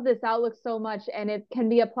love this outlook so much, and it can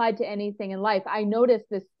be applied to anything in life. I noticed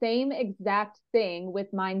the same exact thing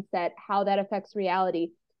with mindset, how that affects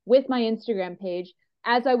reality with my Instagram page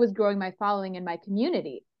as I was growing my following in my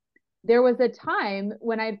community. There was a time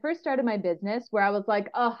when I first started my business where I was like,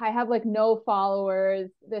 oh, I have like no followers.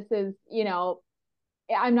 This is,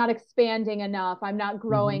 I'm not expanding enough. I'm not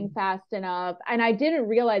growing Mm-hmm. fast enough. And I didn't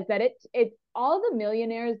realize that it all the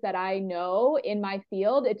millionaires that I know in my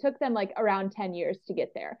field, it took them like around 10 years to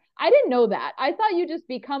get there. I didn't know that. I thought you just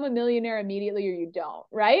become a millionaire immediately or you don't,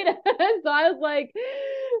 right? So I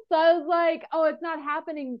was like, oh, it's not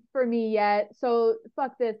happening for me yet. So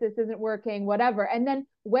fuck this. This isn't working, whatever. And then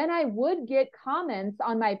when I would get comments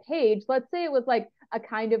on my page, let's say it was like a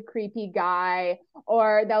kind of creepy guy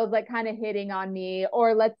or that was like kind of hitting on me,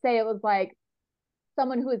 or let's say it was like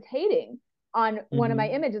someone who is hating on one of my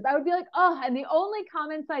Mm-hmm. images, I would be like, oh, and the only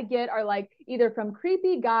comments I get are like either from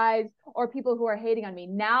creepy guys or people who are hating on me.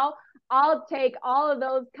 Now I'll take all of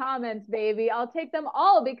those comments, baby. I'll take them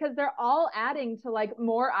all because they're all adding to like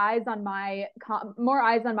more eyes on my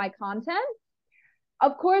content.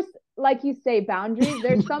 Of course, like you say, boundaries.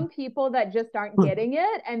 There's some people that just aren't getting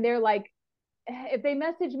it and they're like, if they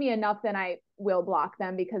message me enough, then I will block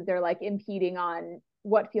them because they're like impeding on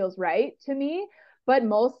what feels right to me. But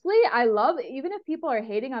mostly, I love, even if people are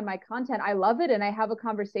hating on my content, I love it. And I have a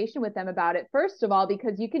conversation with them about it. First of all,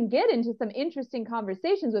 because you can get into some interesting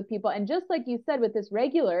conversations with people. And just like you said with this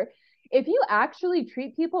regular, if you actually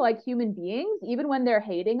treat people like human beings, even when they're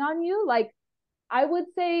hating on you, like I would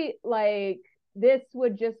say, like, this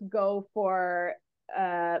would just go for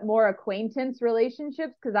more acquaintance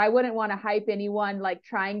relationships because I wouldn't want to hype anyone like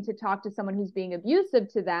trying to talk to someone who's being abusive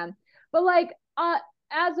to them. But like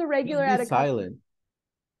as a regular Just be at a silent.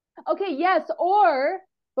 okay, yes, or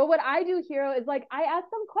but what I do here is like I ask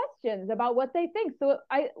them questions about what they think. So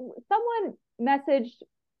I someone messaged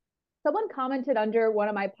someone commented under one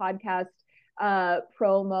of my podcast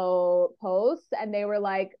promo posts and they were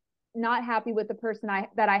like not happy with the person I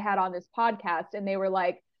had on this podcast and they were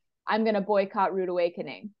like I'm going to boycott Rude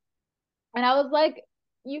Awakening. And I was like,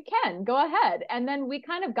 you can go ahead. And then we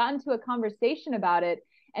kind of got into a conversation about it.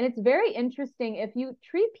 And it's very interesting if you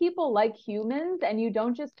treat people like humans and you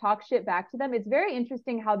don't just talk shit back to them. It's very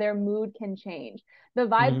interesting how their mood can change. The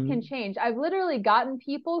vibes can Mm-hmm. change. I've literally gotten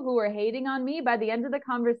people who were hating on me by the end of the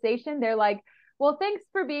conversation. They're like, well, thanks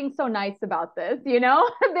for being so nice about this. They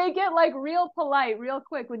get like real polite real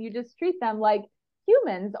quick when you just treat them like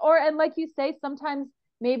humans. And like you say, sometimes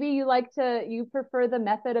maybe you prefer the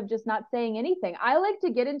method of just not saying anything. I like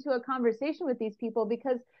to get into a conversation with these people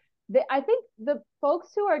because I think the folks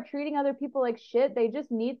who are treating other people like shit, they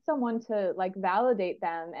just need someone to like validate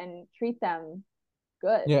them and treat them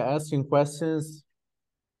good. Yeah, asking questions,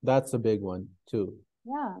 that's a big one too.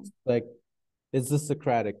 Yeah. Like, it's the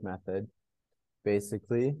Socratic method,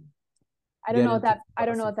 basically. get into I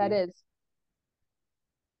don't know what that philosophy. is.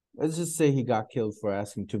 Let's just say he got killed for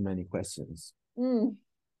asking too many questions. Mm,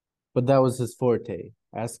 But that was his forte,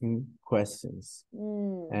 asking questions.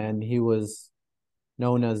 mm, And he was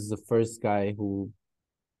known as the first guy who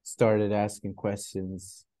started asking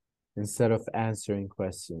questions instead of answering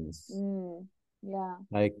questions. yeah.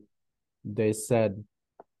 Like they said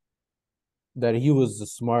that he was the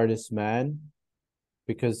smartest man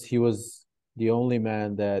because he was the only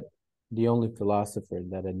philosopher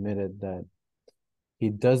that admitted that he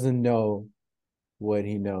doesn't know what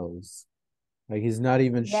he knows. Like he's not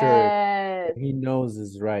even sure Yes. what he knows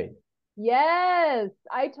is right. Yes.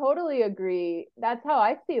 I totally agree. That's how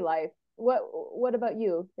I see life. What about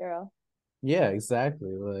you, Carol? Yeah,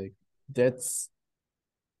 exactly. Like that's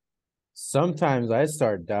sometimes I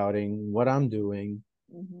start doubting what I'm doing,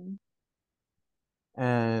 Mm-hmm.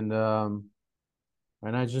 and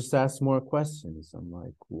and I just ask more questions. I'm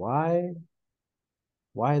like, why?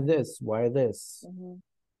 Why this? Why this? Mm-hmm.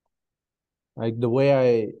 Like the way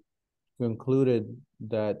I concluded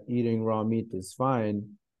that eating raw meat is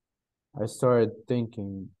fine, I started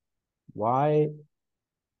thinking, why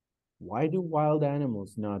why do wild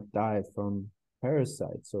animals not die from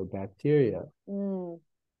parasites or bacteria? Mm,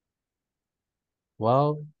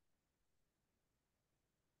 Well,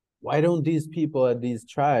 why don't these people at these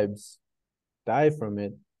tribes die from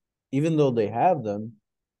it? Even though they have them,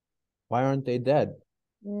 why aren't they dead?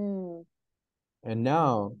 mm, And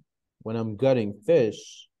now, when I'm gutting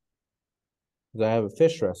fish, because I have a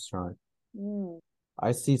fish restaurant, mm,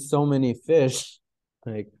 I see so many fish,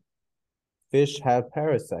 like fish have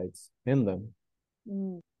parasites in them.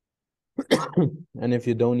 mm, And if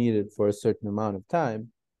you don't eat it for a certain amount of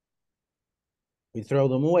time, we throw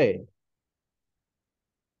them away.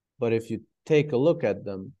 But if you take a look at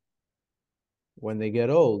them, when they get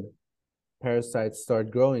old, parasites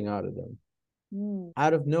start growing out of them, mm,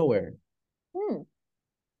 out of nowhere. mm.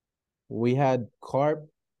 We had carp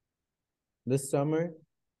this summer,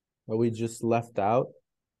 but we just left out,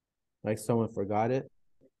 like someone forgot it.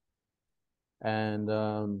 And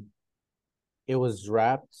it was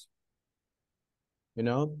wrapped, you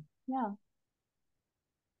know, Yeah.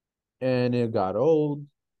 and it got old.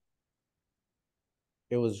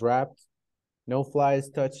 It was wrapped. No flies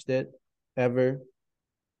touched it ever.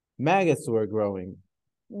 Maggots were growing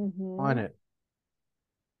on Mm-hmm. it.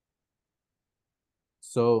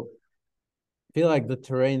 So I feel like the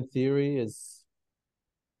terrain theory is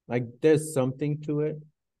like there's something to it,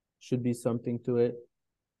 should be something to it,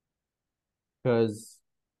 because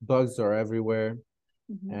bugs are everywhere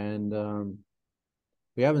Mm-hmm. and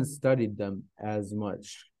we haven't studied them as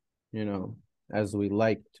much, as we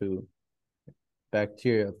like to.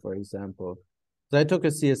 Bacteria, for example. So I took a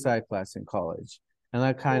CSI class in college, and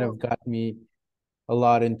that kind Cool. of got me a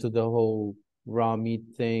lot into the whole raw meat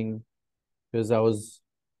thing because I was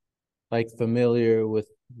like familiar with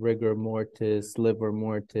rigor mortis, liver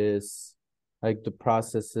mortis, like the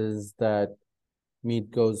processes that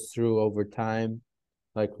meat goes through over time,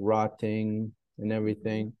 like rotting and Mm-hmm.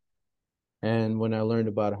 everything. And when I learned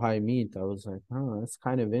about high meat, I was like, oh, that's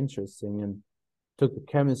kind of interesting. And took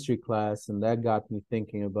a chemistry class, and that got me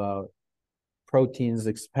thinking about proteins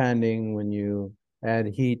expanding when you add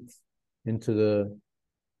heat into the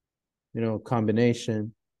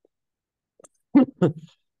combination.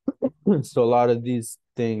 So a lot of these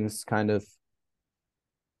things kind of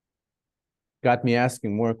got me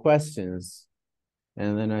asking more questions,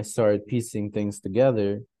 and then I started piecing things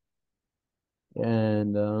together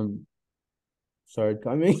and started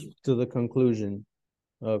coming to the conclusion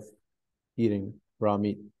of eating raw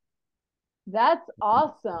meat. That's It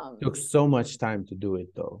awesome. took so much time to do it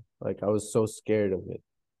though. Like I was so scared of it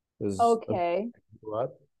because Okay.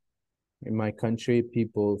 what in my country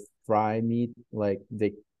people fry meat, like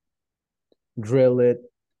they grill it,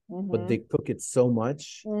 but Mm-hmm. they cook it so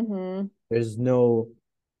much. Mm-hmm. There's no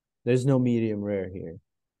there's no medium rare here.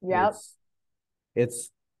 Yep.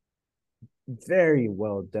 It's very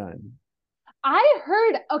well done. I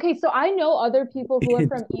heard, okay, so I know other people who are It's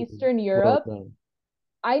from Eastern well Europe. done.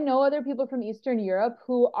 I know other people from Eastern Europe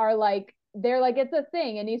who are like, they're like, it's a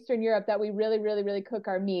thing in Eastern Europe that we really, really, really cook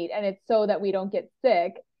our meat and it's so that we don't get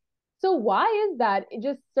sick. So why is that? It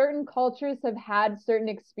just certain cultures have had certain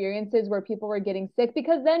experiences where people were getting sick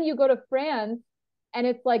because then you go to France and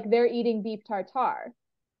it's like they're eating beef tartare.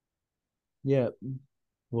 Yeah.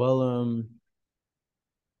 Well,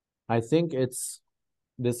 I think it's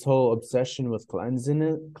this whole obsession with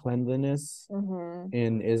cleanliness Mm-hmm.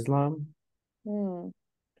 in Islam. Mm.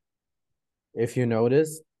 If you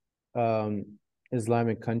notice, um,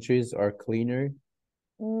 Islamic countries are cleaner.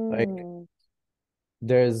 Like Mm.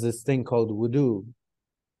 there's this thing called wudu.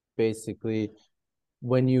 Basically,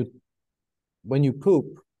 when you poop,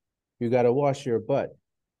 you gotta wash your butt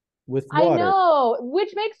with I water. know,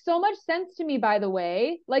 which makes so much sense to me, by the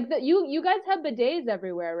way. Like that you guys have bidets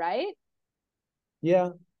everywhere, right? Yeah.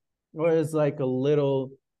 Or it's like a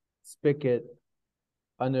little spigot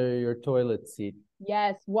under your toilet seat.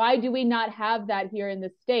 Yes. Why do we not have that here in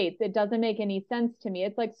the States? It doesn't make any sense to me.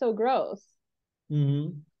 It's like so gross.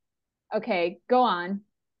 Mm-hmm. Okay, go on.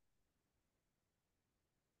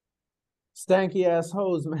 Stanky ass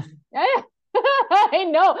hose, man. I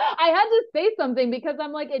know. I had to say something because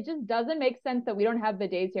I'm like, it just doesn't make sense that we don't have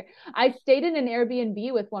bidets here. I stayed in an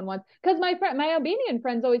Airbnb with one once because my Albanian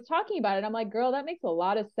friend's always talking about it. I'm like, girl, that makes a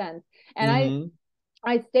lot of sense. And Mm-hmm.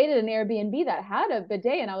 I stayed at an Airbnb that had a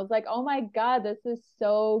bidet, and I was like, oh my God, this is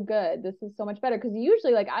so good. This is so much better. Because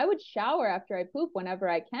usually, like, I would shower after I poop whenever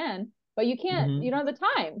I can, but you can't, Mm-hmm. you don't have the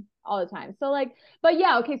time all the time. So, like, but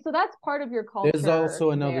yeah, okay, so that's part of your There's culture also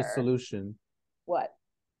another there. solution. What?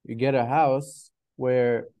 You get a house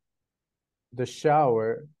where the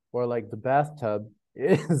shower or like the bathtub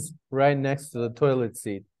is right next to the toilet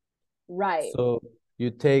seat. Right. So you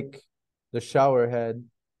take the shower head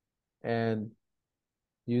and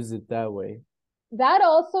use it that way. That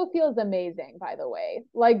also feels amazing, by the way.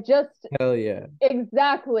 Like, just Hell yeah.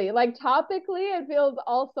 exactly. Like, topically, it feels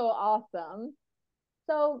also awesome.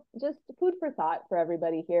 So just food for thought for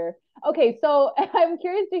everybody here. Okay, so I'm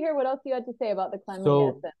curious to hear what else you had to say about the cleanliness.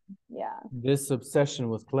 So And, yeah. this obsession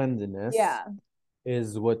with cleanliness Yeah.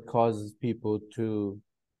 is what causes people to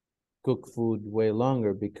cook food way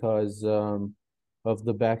longer because of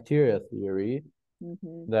the bacteria theory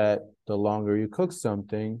Mm-hmm. that the longer you cook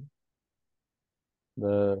something,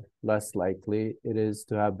 the less likely it is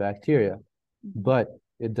to have bacteria. Mm-hmm. But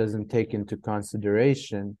it doesn't take into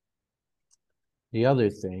consideration the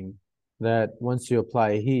other thing that once you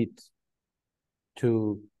apply heat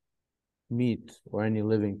to meat or any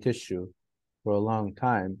living tissue for a long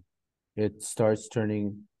time, it starts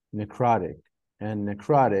turning necrotic. And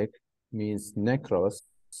necrotic means nekros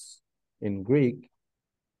in Greek,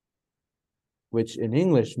 which in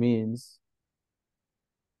English means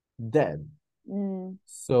dead. Mm.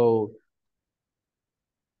 So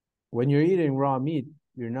when you're eating raw meat,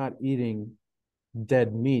 you're not eating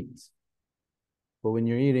dead meat. But when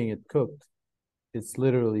you're eating it cooked, it's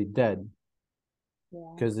literally dead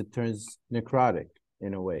Yeah. because it turns necrotic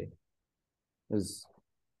in a way. Is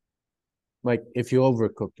like if you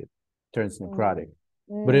overcook it, it turns necrotic.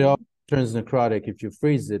 But it Mm. also turns necrotic if you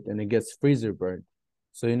freeze it and it gets freezer burnt.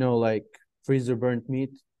 So like freezer burnt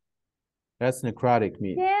meat, that's necrotic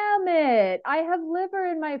meat. Damn it. I have liver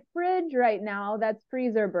in my fridge right now that's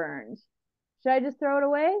freezer burned. Should I just throw it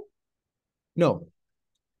away? No,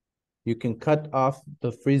 you can cut off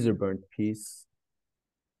the freezer burnt piece.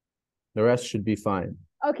 The rest should be fine.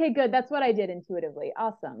 Okay, good. That's what I did intuitively.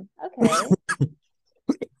 Awesome. Okay.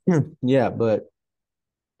 Yeah, but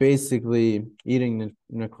basically eating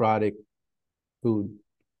necrotic food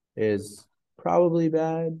is probably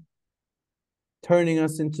bad, turning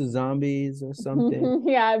us into zombies or something.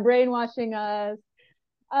 Yeah, brainwashing us.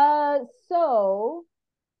 So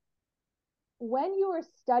when you were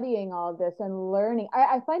studying all of this and learning,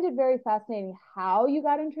 I find it very fascinating how you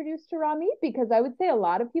got introduced to raw meat because I would say a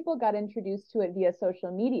lot of people got introduced to it via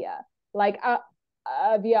social media, like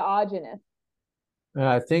via Augenist.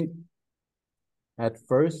 I think at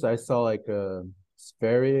first I saw like a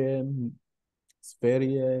Sferia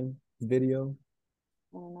video.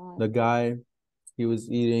 I don't know. The guy, he was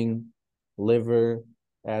eating liver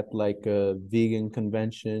at like a vegan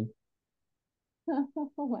convention.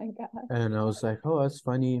 Oh my God. And I was like, oh, that's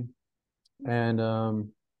funny. And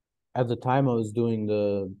at the time I was doing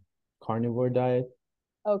the carnivore diet,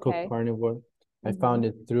 cooked Okay. carnivore. I Mm-hmm. found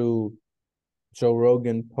it through Joe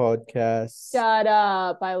Rogan podcast. Shut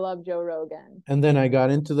up. I love Joe Rogan. And then I got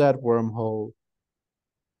into that wormhole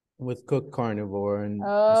with cooked carnivore and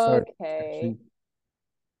I started Okay.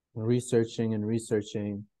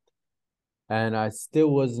 researching, and I still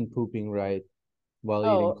wasn't pooping right while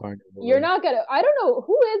eating Oh, you're carnivore. not gonna, I don't know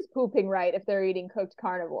who is pooping right if they're eating cooked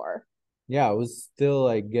carnivore. Yeah, I was still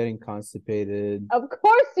like getting constipated, Of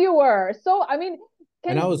course you were. So, I mean,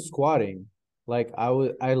 and I can, was squatting. Like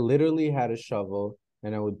I literally had a shovel,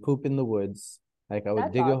 and I would poop in the woods. Like I would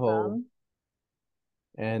that's dig a hole awesome.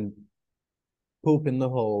 and poop in the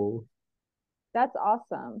hole. That's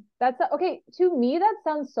awesome. That's okay. To me, that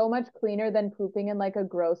sounds so much cleaner than pooping in like a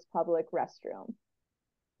gross public restroom,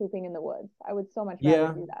 pooping in the woods. I would so much rather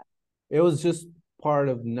Yeah, do that. it was just part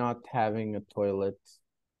of not having a toilet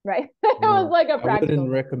Right. It You was know, like a I wouldn't practical.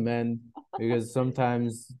 recommend because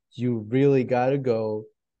sometimes you really gotta go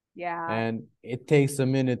Yeah. and it takes a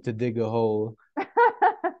minute to dig a hole,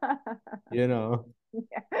 you know.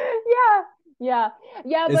 Yeah. Yeah.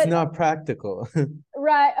 Yeah. It's But not practical.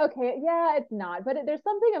 right. Okay. Yeah, it's not. But there's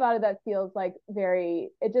something about it that feels like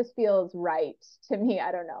it just feels right to me.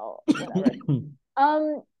 I don't know. Whatever.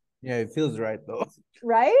 Um, Yeah, it feels right though.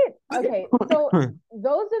 right? Okay. So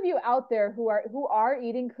those of you out there who are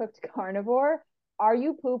eating cooked carnivore, are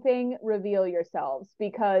you pooping? Reveal yourselves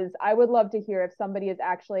because I would love to hear if somebody is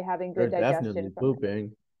actually having They're good definitely digestion from it.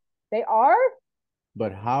 pooping, They are?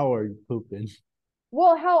 but how are you pooping?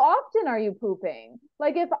 Well, how often are you pooping?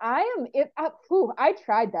 Like I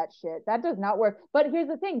tried that shit. That does not work. But here's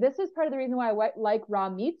the thing. This is part of the reason why I like raw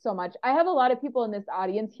meat so much. I have a lot of people in this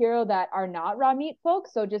audience here that are not raw meat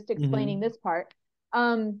folks. So just explaining Mm-hmm. this part.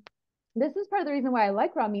 Um, this is part of the reason why I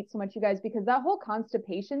like raw meat so much, you guys, because that whole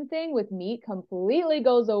constipation thing with meat completely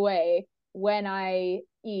goes away when I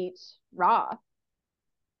eat raw.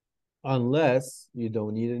 Unless you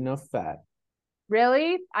don't eat enough fat.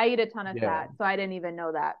 Really? I eat a ton of Yeah. fat, so I didn't even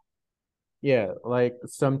know that. Yeah, like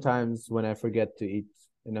sometimes when I forget to eat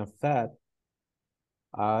enough fat,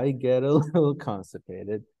 I get a little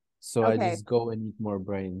constipated. So I Okay. just go and eat more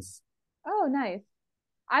brains. Oh, nice.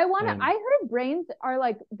 I And heard brains are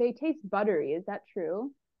like they taste buttery. Is that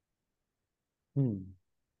true? hmm,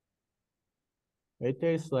 it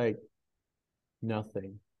tastes like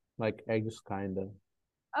nothing. Like eggs kinda.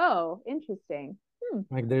 Oh, interesting.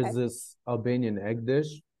 Like Okay. there's this Albanian egg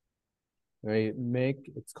dish they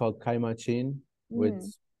make, it's called kaimachin, which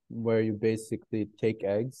Mm, where you basically take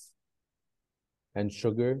eggs and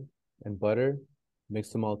sugar and butter, mix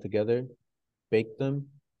them all together, bake them,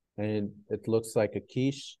 and it looks like a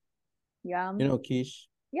quiche. You yum. know quiche,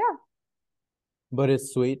 Yeah, but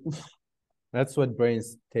it's sweet. That's what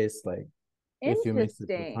brains taste like if you mix it with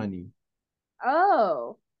interesting. honey.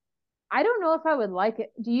 Oh, I don't know if I would like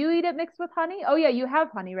it. Do you eat it mixed with honey? Oh yeah, you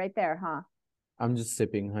have honey right there, huh? I'm just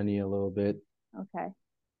sipping honey a little bit. Okay.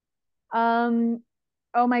 Um,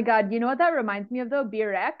 oh my God, you know what that reminds me of though?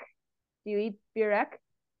 Birek. Do you eat birek?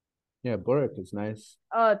 Yeah, burek is nice.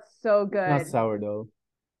 Oh, it's so It's not good. sourdough.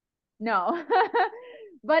 No.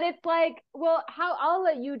 But it's like, well, how I'll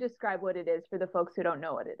let you describe what it is for the folks who don't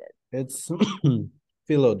know what it is. It's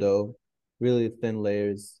phyllo dough, really thin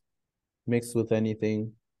layers, mixed with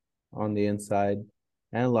anything on the inside,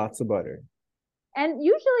 and lots of butter. And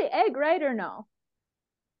usually egg, right or no?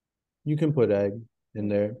 You can put egg in Mm-hmm.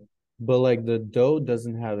 there, but like the dough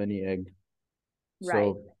doesn't have any egg.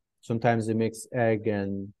 Right. So sometimes they mix egg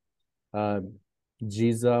and uh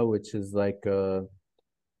giza, which is like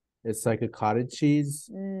it's like a cottage cheese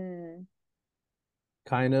Mm.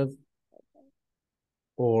 kind of,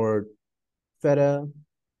 or feta,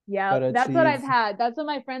 Yeah, feta that's what I've cheese, had. That's what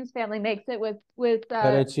my friend's family makes it with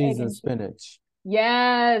feta egg cheese and and cheese. spinach.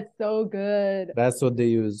 Yes, so good. That's what they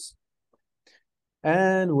use.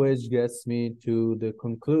 And which gets me to the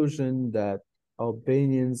conclusion that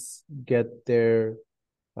Albanians get their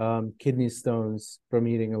kidney stones from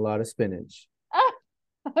eating a lot of spinach.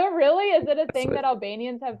 Really? Is it a That's thing what that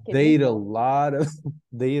Albanians have they kidney eat a stones? lot of.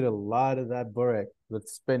 They eat a lot of that burek with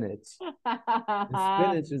spinach, and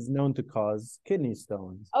spinach is known to cause kidney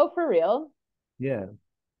stones. Oh, for real? Yeah,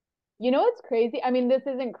 You know what's crazy? I mean, this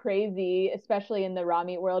isn't crazy, especially in the raw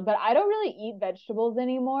meat world, but I don't really eat vegetables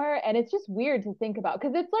anymore. And it's just weird to think about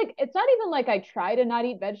because it's like, it's not even like I try to not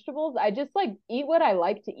eat vegetables. I just like eat what I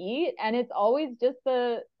like to eat. And it's always just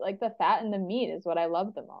the fat and the meat is what I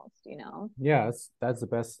love the most, you know? yeah, that's the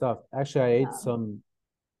best stuff. Actually, I ate Yeah. some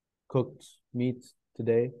cooked meat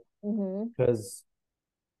today Mm-hmm. because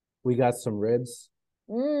we got some ribs,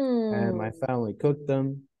 and my Mm. family cooked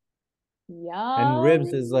them. And ribs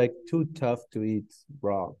Yummy. is like too tough to eat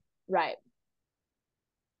raw. Right.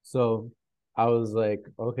 So I was like,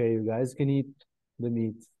 okay, you guys can eat the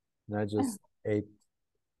meat. And I just ate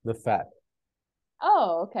the fat.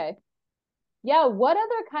 Oh, okay. Yeah. What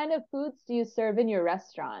other kind of foods do you serve in your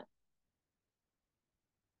restaurant?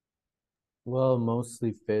 Well,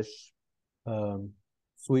 mostly fish,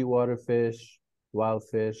 sweetwater fish, wild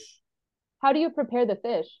fish, How do you prepare the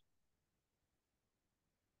fish?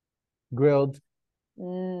 grilled,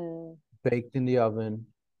 Mm. baked in the oven.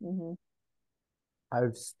 Hmm.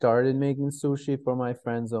 I've started making sushi for my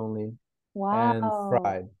friends only and Wow.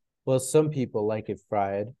 fried. Well, some people like it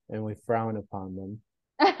fried and we frown upon them,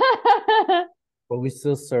 but we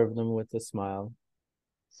still serve them with a smile.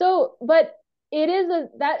 So, but it is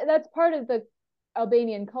that's part of the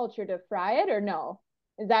Albanian culture to fry it, or no?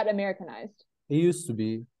 Is that Americanized? It used to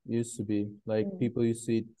be like Mm. people used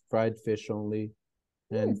to eat fried fish only.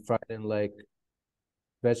 and fried in like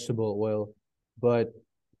vegetable oil. But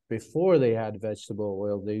before they had vegetable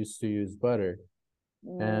oil, they used to use butter.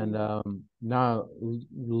 And now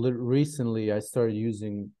recently I started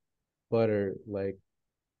using butter like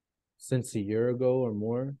since a year ago or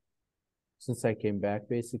more. Since I came back,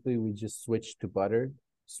 basically, we just switched to butter,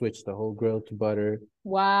 switched the whole grill to butter,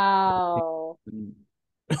 Wow.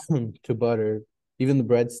 to butter. Even the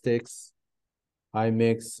breadsticks, I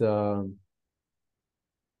mix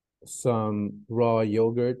some raw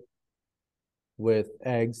yogurt with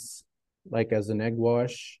eggs, like as an egg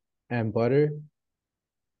wash, and butter,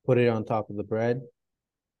 put it on top of the bread,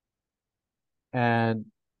 and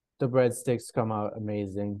the breadsticks come out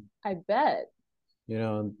amazing. I bet. You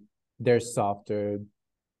know, they're softer,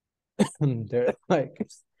 they're like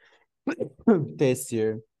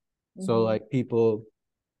tastier. So like people,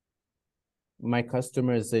 my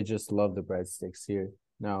customers, they just love the breadsticks here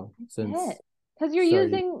now since because you're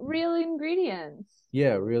started. using real ingredients.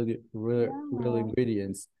 Yeah, real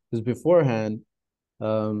ingredients. Because beforehand,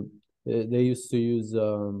 they used to use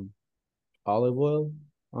olive oil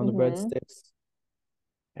on the breadsticks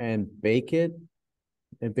and bake it.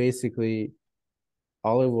 And basically,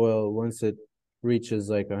 olive oil, once it reaches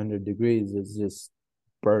like 100 degrees, it's just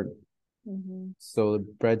burnt. So the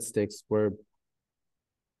breadsticks were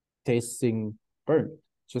tasting burnt,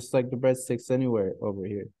 just like the breadsticks anywhere over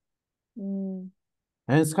here. And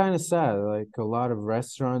it's kind of sad. Like a lot of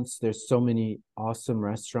restaurants, there's so many awesome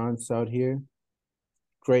restaurants out here,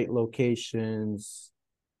 great locations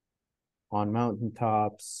on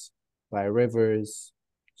mountaintops, by rivers,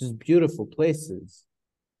 just beautiful places.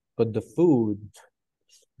 But the food,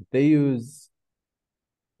 they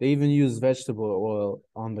even use vegetable oil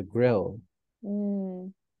on the grill,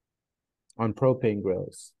 on propane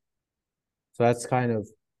grills. So that's kind of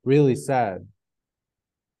really sad.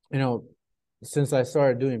 You know, since I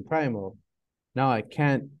started doing Primal, now I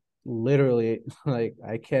can't literally like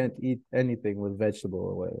I can't eat anything with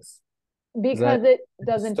vegetable oils because it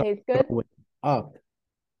doesn't taste good. Up.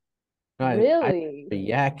 Really? I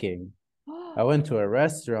yakking. I went to a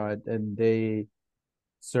restaurant and they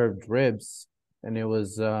served ribs, and it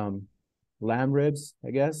was lamb ribs,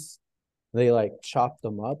 I guess. They like chopped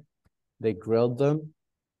them up, they grilled them,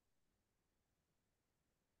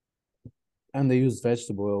 and they used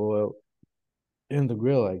vegetable oil in the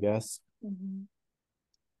grill, I guess.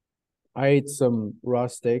 I ate some raw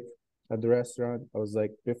steak at the restaurant. I was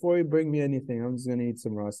like, before you bring me anything, I'm just gonna eat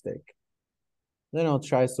some raw steak. Then I'll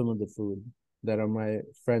try some of the food that my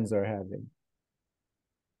friends are having.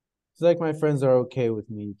 It's like my friends are okay with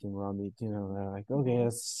me eating raw meat, you know. They're like, okay,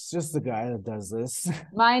 it's just the guy that does this.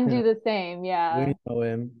 Mine do the same, yeah. We know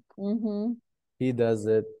him. He does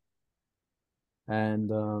it.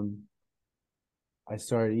 And I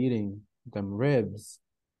started eating them ribs.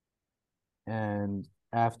 And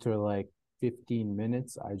after like 15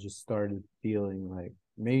 minutes, I just started feeling like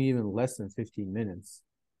maybe even less than 15 minutes,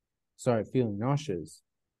 started feeling nauseous.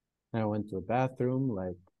 And I went to the bathroom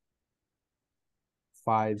like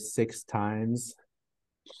 5-6 times.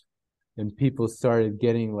 And people started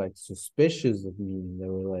getting like suspicious of me. They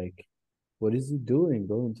were like, what is he doing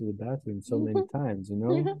going to the bathroom so many times, you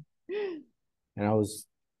know? And I was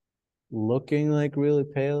looking like really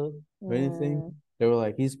pale or anything. They were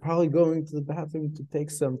like, he's probably going to the bathroom to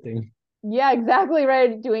take something. Yeah, exactly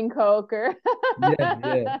right. Doing coke or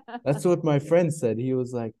yeah. That's what my friend said. He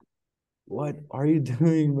was like, what are you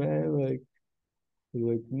doing, man? Like,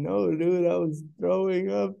 no, dude, I was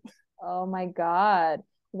throwing up. Oh my God.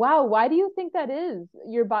 Wow, why do you think that is?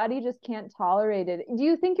 Your body just can't tolerate it. Do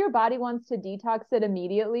you think your body wants to detox it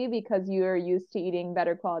immediately because you're used to eating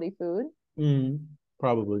better quality food?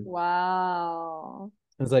 Probably. Wow.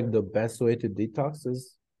 It's like the best way to detox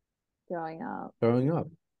is throwing up.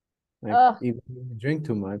 Like even if you drink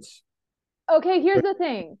too much. Okay, here's the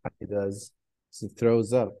thing. It does. It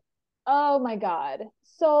throws up. Oh my God.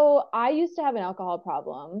 So I used to have an alcohol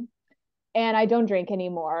problem and I don't drink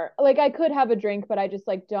anymore. Like I could have a drink, but I just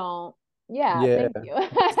like don't. Yeah. Thank you.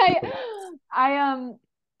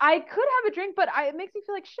 I could have a drink, but it makes me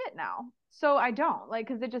feel like shit now. So I don't like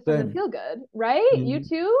because it just doesn't feel good, right? You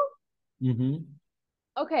too?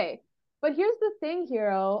 Okay. But here's the thing,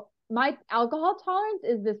 Hero. My alcohol tolerance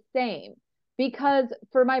is the same because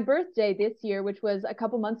for my birthday this year, which was a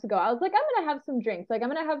couple months ago, I was like, I'm gonna have some drinks. Like I'm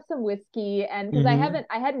gonna have some whiskey. And because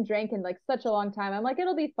I hadn't drank in like such a long time, I'm like,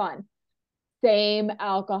 it'll be fun. Same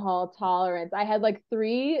alcohol tolerance. I had like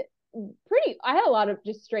I had a lot of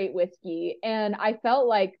just straight whiskey and I felt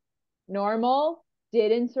like normal,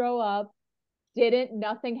 didn't throw up,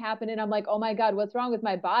 nothing happened. And I'm like, oh my God, what's wrong with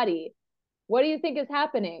my body? What do you think is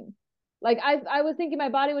happening? Like I was thinking my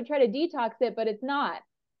body would try to detox it, but it's not.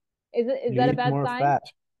 Is You that a eat bad more sign? fat.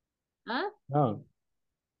 Huh? No,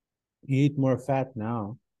 you eat more fat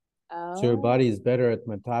now. So your Oh, body is better at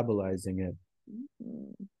metabolizing it.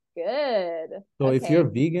 mm, good. So if Okay. you're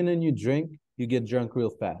vegan and you drink, you get drunk real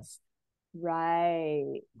fast.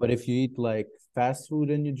 Right. But if you eat like fast food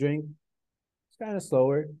and you drink, it's kind of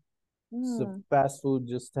slower. So Hmm. fast food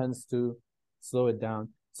just tends to slow it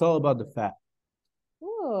down. It's all about the fat.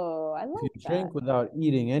 Oh, I If you like that. drink without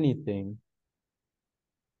eating anything,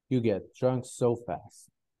 you get drunk so fast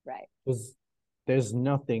Right. because there's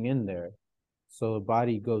nothing in there. So the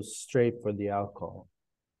body goes straight for the alcohol,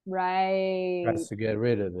 Right. tries to get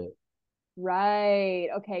rid of it. Right.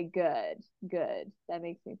 Okay, good. Good. That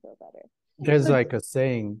makes me feel better. There's So like a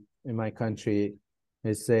saying in my country,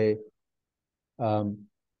 they say, um,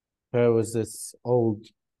 there was this old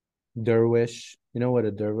dervish. You know what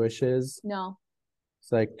a dervish is? no.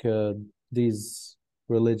 It's like these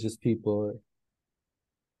religious people,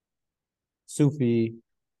 Sufi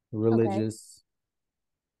Okay. religious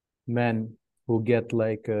men who get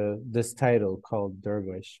like this title called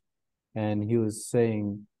dervish. And he was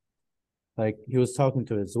saying, like, he was talking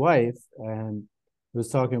to his wife and he was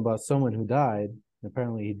talking about someone who died.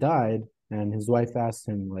 Apparently, he died. And his wife asked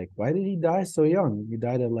him, like, why did he die so young? He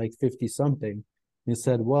died at like 50 something. He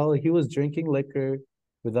said, well, he was drinking liquor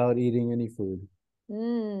without eating any food.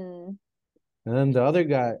 Hmm. And then the other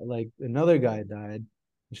guy, like another guy died.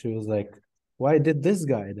 She was like, why did this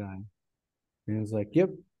guy die? And he was like, yep,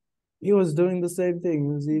 he was doing the same thing.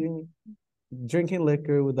 He was drinking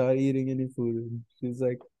liquor without eating any food. And she's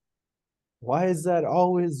like, why is that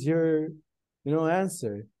always your,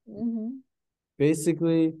 answer? Mm-hmm.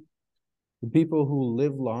 Basically, the people who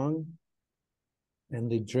live long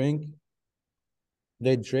and they drink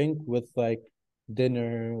with like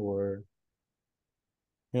dinner or,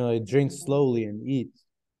 they drink slowly and eat.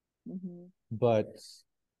 Mm-hmm. But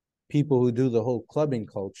people who do the whole clubbing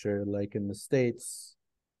culture, like in the States,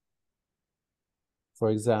 for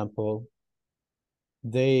example,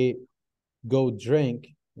 they go drink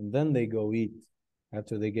and then they go eat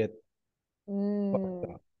after they get fucked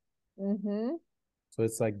Mm. up. Mm-hmm. So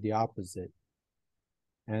it's like the opposite.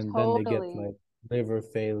 And then they get Totally. like liver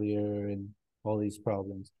failure and all these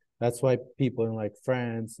problems. That's why people in like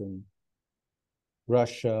France and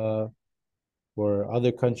Russia or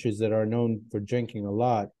other countries that are known for drinking a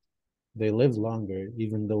lot, they live longer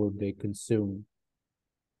even though they consume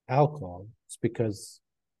alcohol. It's because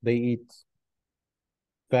they eat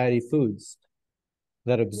fatty foods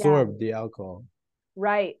that Yeah. absorb the alcohol.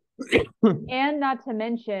 Right. And not to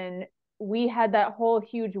mention, we had that whole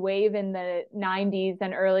huge wave in the 90s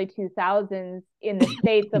and early 2000s in the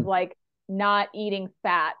States of like not eating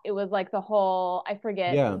fat. It was like the whole, I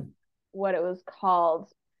forget Yeah, what it was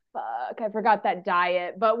called. Fuck, I forgot that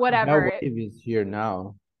diet, but that whatever. wave is here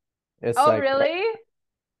now. It's Oh, like, really?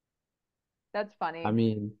 That's I funny.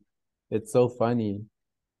 mean, it's so funny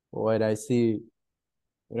when I see,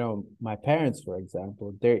 my parents, for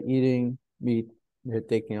example, they're eating meat, they're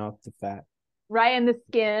taking off the fat. Right in the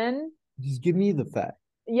skin. Just give me the fat.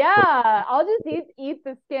 But Yeah, I'll just eat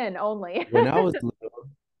the skin only. when I was little,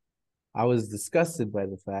 I was disgusted by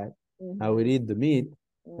the fat. I would hmm eat the meat,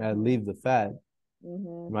 I'd hmm leave the fat.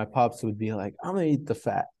 hmm My pops would be like, I'm gonna eat the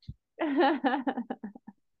fat.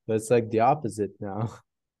 But it's like the opposite now.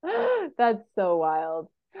 That's so wild.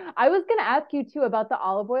 I was gonna ask you too about the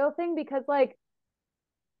olive oil thing because my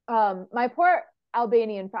poor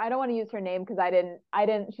Albanian I don't want to use her name because I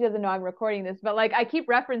didn't she doesn't know I'm recording this, but like I keep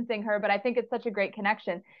referencing her, but I think it's such a great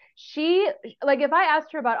connection. She like if I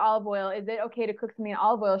asked her about olive oil, is it okay to cook something in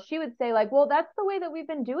olive oil? She would say like, well, that's the way that we've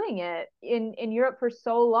been doing it in Europe for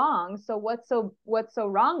so long. So what's so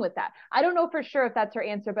wrong with that? I don't know for sure if that's her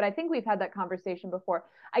answer, but I think we've had that conversation before.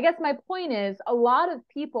 I guess my point is a lot of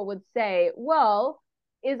people would say, well,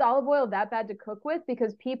 is olive oil that bad to cook with?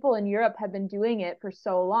 Because people in Europe have been doing it for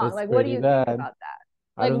so long. It's Like, what do pretty you think bad. about that?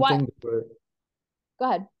 I Like, don't what? think they were, Go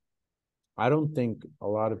ahead. I don't think a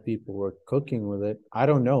lot of people were cooking with it. I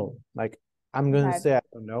don't know. Like, I'm gonna Okay. say I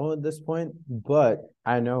don't know at this point, but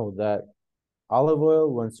I know that olive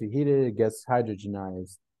oil, once you heat it, it gets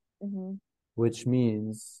hydrogenized, Mm-hmm. which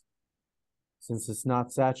means since it's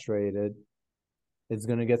not saturated, it's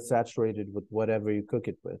gonna get saturated with whatever you cook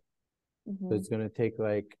it with. So Mm-hmm. it's gonna take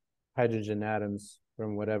like hydrogen atoms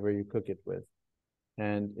from whatever you cook it with,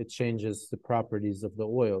 and it changes the properties of the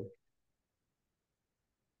oil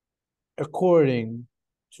according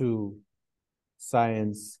to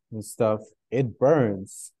science and stuff. It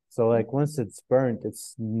burns. So like once it's burnt,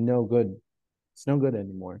 it's no good. It's no good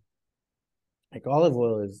anymore. Like olive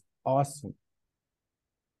oil is awesome.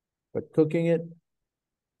 but cooking it,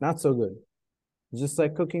 not so good. Just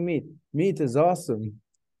like cooking meat. Meat is awesome,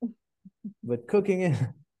 but cooking it,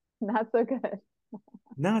 Not so good.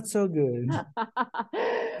 not so good.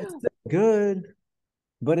 It's good,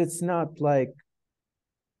 but it's not like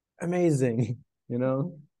amazing, you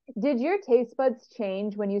know? Did your taste buds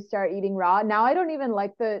change when you start eating raw? Now I don't even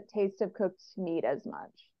like the taste of cooked meat as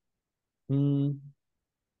much. Mm,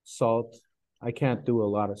 salt. I can't do a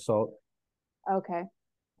lot of salt, Okay.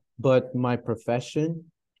 but my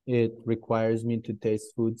profession, it requires me to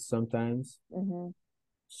taste foods sometimes. Hmm.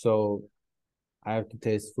 So I have to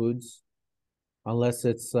taste foods. Unless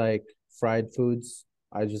it's like fried foods,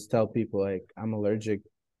 I just tell people like I'm allergic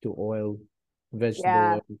to oil, vegetable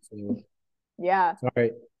Yeah. oil. So Yeah.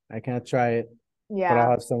 sorry, I can't try it, but I'll Yeah.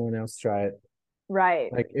 have someone else try it.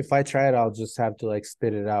 Right. Like if I try it, I'll just have to like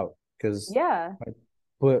spit it out because Yeah.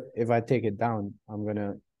 if I take it down, I'm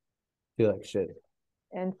gonna feel like shit.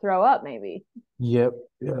 And throw up maybe. Yep.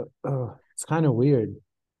 Yeah. It's kind of weird.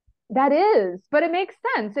 That is, but it makes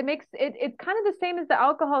sense. It's kind of the same as the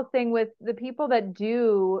alcohol thing with the people that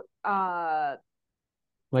do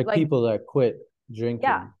Like like people that quit yeah,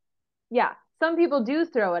 drinking. yeah. Some people do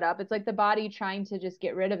throw it up. It's like the body trying to just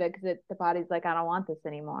get rid of it because the body's like, I don't want this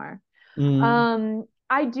anymore. Mm,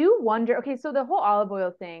 I do wonder, okay, so the whole olive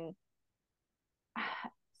oil thing,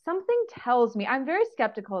 something tells me I'm very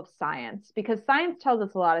skeptical of science because science tells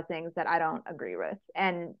us a lot of things that I don't agree with.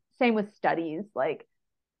 And same with studies, like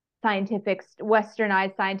scientific,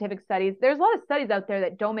 westernized scientific studies. There's a lot of studies out there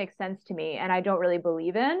that don't make sense to me and I don't really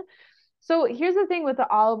believe in. So here's the thing with the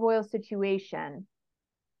olive oil situation.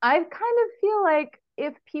 I kind of feel like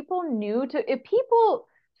if people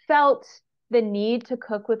felt the need to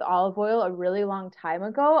cook with olive oil a really long time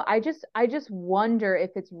ago, I just wonder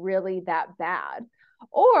if it's really that bad.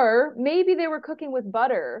 Or maybe they were cooking with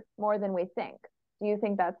butter more than we think. Do you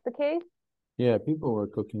think that's the case? yeah, people were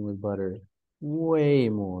cooking with butter way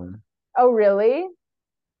more. Oh, really?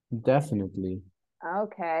 Definitely.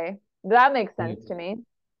 Okay. That makes Like sense to me.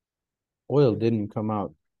 oil didn't come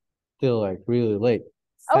out till like really late.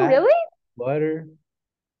 Oh, Fat, really? butter,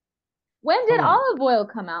 When did come on. olive oil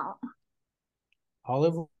come out?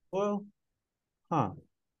 Olive oil? Huh.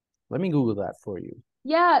 Let me Google that for you.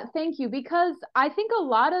 Yeah, thank you. Because I think a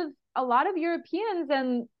lot of Europeans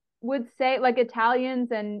and would say like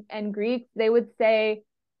Italians and Greeks, they would say,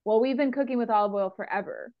 well, we've been cooking with olive oil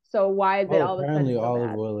forever. So why is it Oh, all of a sudden apparently so olive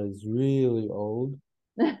bad? oil is really old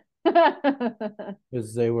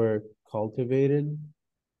because they were cultivated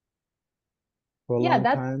for a Yeah, long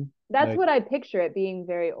that's time, that's like what I picture it being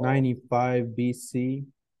very old. 95 BC.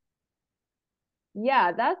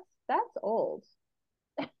 Yeah, that's old.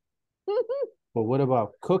 But what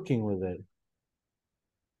about cooking with it?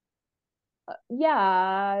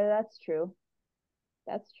 Yeah, that's true.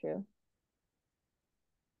 That's true.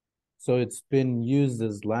 So it's been used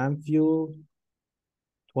as lamp fuel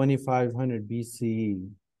 2500 BCE.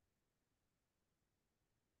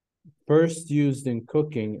 First used in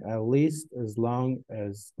cooking at least as long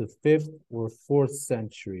as the 5th or 4th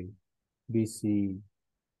century BCE.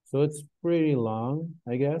 So it's pretty long,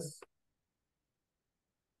 I guess.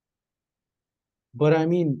 But I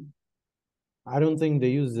mean, I don't think they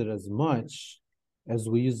use it as much as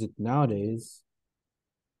we use it nowadays.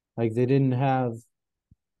 Like they didn't have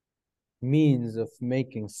means of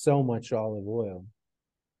making so much olive oil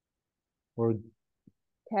or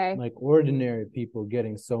Okay. like ordinary people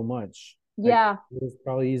getting so much. Like Yeah, it was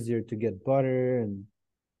probably easier to get butter and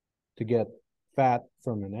to get fat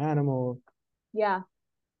from an animal yeah.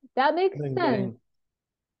 That makes than sense. getting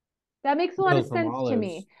That makes a lot oil of from sense to olives.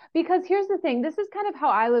 me because here's the thing. This is kind of how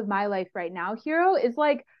I live my life right now. Hero is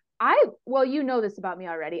like well, you know this about me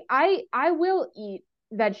already. I will eat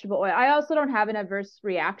vegetable oil. I also don't have an adverse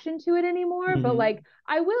reaction to it anymore, but Mm-hmm. like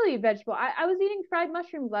I will eat vegetable. I was eating fried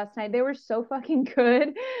mushrooms last night. They were so fucking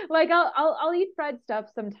good. Like I'll eat fried stuff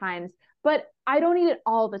sometimes, but I don't eat it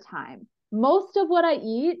all the time. Most of what I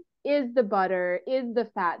eat is the butter, is the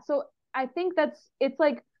fat. So I think it's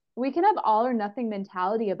like we can have all or nothing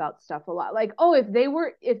mentality about stuff a lot. Like, oh, if they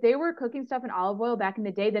were cooking stuff in olive oil back in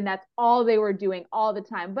the day, then that's all they were doing all the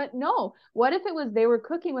time. But no, what if it was they were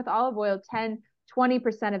cooking with olive oil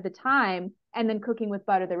 10-20% of the time and then cooking with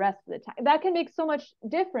butter the rest of the time? That can make so much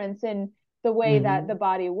difference in the way that Mm-hmm. the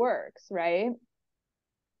body works, right?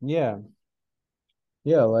 Yeah.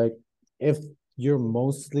 Yeah. Like if you're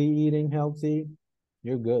mostly eating healthy,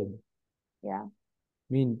 you're good. Yeah. I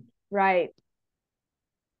mean, Right.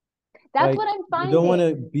 That's like what I'm you don't want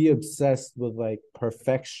finding. to be obsessed with like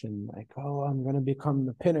perfection. Like, oh, I'm gonna become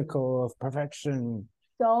the pinnacle of perfection.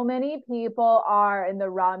 so many people are in the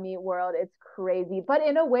raw meat world. It's crazy. But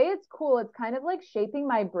in a way, it's cool. It's kind of like shaping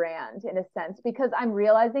my brand in a sense because I'm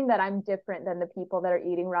realizing that I'm different than the people that are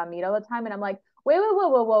eating raw meat all the time. And I'm like, wait, wait, whoa,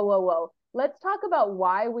 whoa, whoa, whoa, whoa. Let's talk about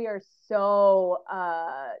why we are so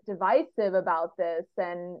divisive about this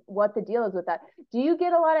and what the deal is with that. Do you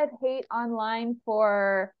get a lot of hate online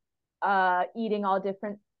for eating all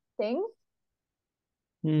different things?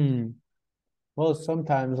 Well,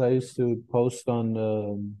 sometimes I used to post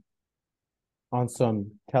on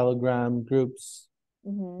some Telegram groups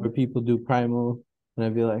where Mm-hmm. people do primal, and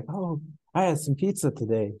I'd be like, "Oh, I had some pizza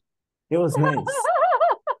today. It was nice."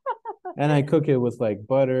 And I cook it with like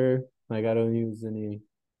butter. Like I don't use any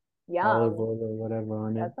olive Yum. oil or whatever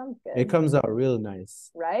on it. That sounds It good. comes out real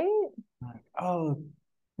nice. Right? Like, oh,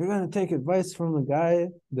 you're gonna take advice from a guy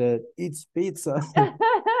that eats pizza.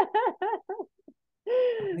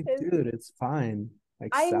 Like, dude, it's fine.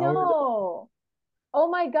 Like I sourdough. know. Oh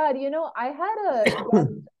my God. I had a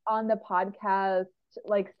guest on the podcast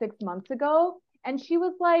like 6 months ago, and she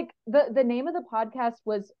was like, the name of the podcast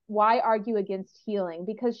was Why Argue Against Healing?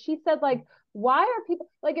 Because she said, like, why are people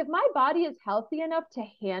like, if my body is healthy enough to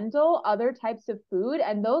handle other types of food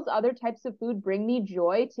and those other types of food bring me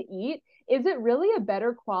joy to eat, is it really a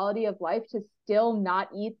better quality of life to still not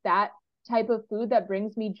eat that type of food that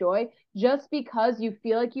brings me joy just because you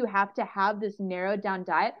feel like you have to have this narrowed down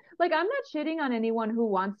diet? Like, I'm not shitting on anyone who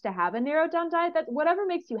wants to have a narrowed down diet. That whatever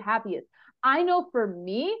makes you happiest. I know for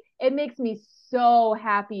me, it makes me so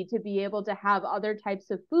happy to be able to have other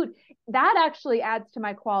types of food. That actually adds to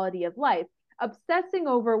my quality of life. Obsessing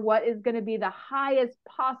over what is going to be the highest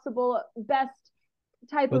possible, best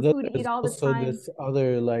type But of then food to eat there's all the also time. this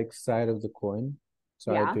other like side of the coin.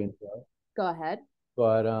 Sorry Yeah, to interrupt. go ahead.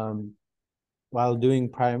 But while doing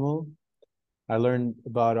primal, I learned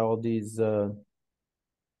about all these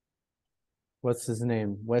what's his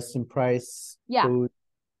name? Weston Price Yeah. food.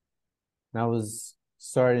 And I was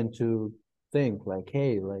starting to think like,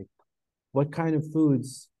 hey, like what kind of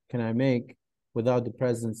foods can I make without the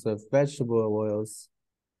presence of vegetable oils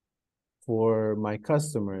for my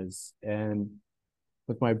customers? And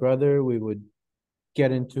with my brother, we would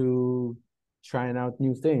get into trying out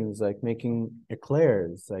new things like making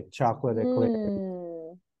eclairs, like chocolate eclairs.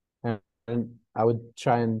 Mm, And I would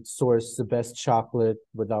try and source the best chocolate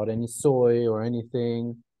without any soy or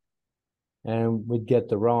anything. And we'd get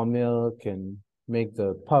the raw milk and make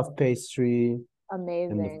the puff pastry and the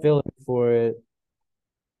amazing. filling for it.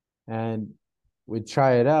 And we'd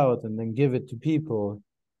try it out and then give it to people.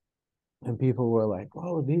 And people were like,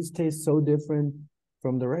 oh, these taste so different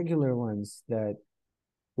from the regular ones that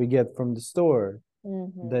we get from the store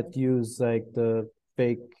Mm-hmm. that use like the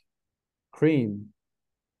fake cream,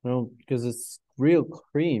 because it's real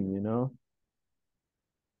cream,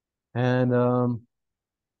 And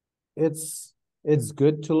it's it's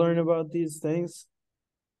good to learn about these things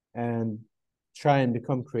and try and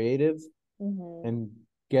become creative Mm-hmm. and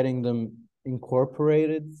getting them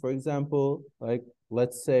incorporated. For example, like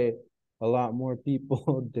let's say a lot more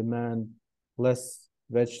people demand less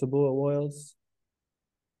vegetable oils.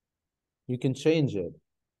 You can change it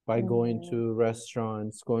by going Mm-hmm. to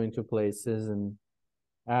restaurants, going to places and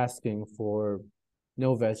asking for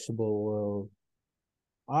no vegetable oil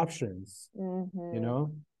options, you Mm-hmm. know?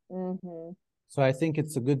 Mm-hmm. So I think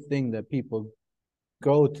it's a good thing that people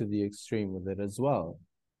go to the extreme with it as well.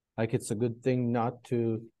 Like it's a good thing not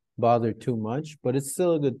to bother too much, but it's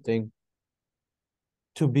still a good thing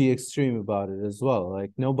to be extreme about it as well.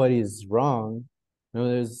 Like nobody is wrong.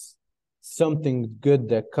 There's something good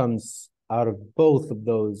that comes out of both of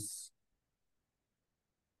those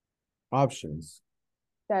options.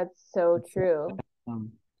 That's so It's true.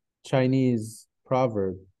 um, Chinese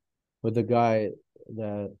proverb with a guy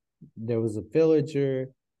that there was a villager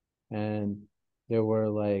and there were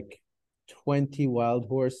like 20 wild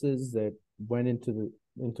horses that went into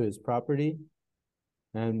his property,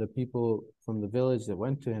 and the people from the village that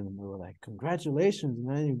went to him, they were like, congratulations,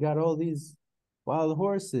 man, you got all these wild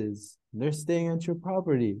horses, they're staying at your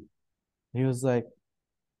property. And he was like,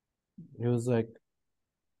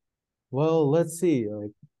 well, let's see.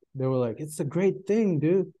 Like they were like, it's a great thing,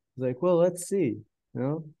 dude. He's like, well, let's see, you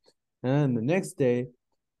know. And then the next day,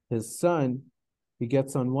 his son, he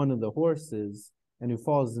gets on one of the horses and he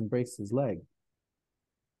falls and breaks his leg.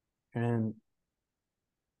 And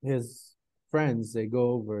his friends, they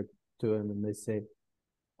go over to him and they say,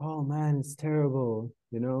 oh man, it's terrible.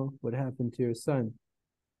 What happened to your son?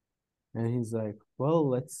 And he's like, well,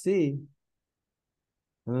 let's see.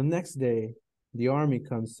 And the next day, the army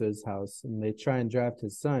comes to his house and they try and draft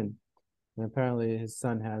his son. And apparently his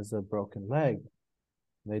son has a broken leg.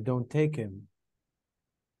 They don't take him.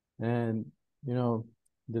 And, you know,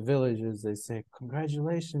 the villagers, they say,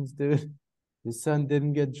 congratulations, dude. Your son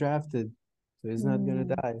didn't get drafted, so he's not gonna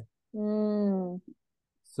Mm. die. Mm.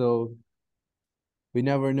 So we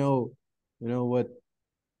never know, what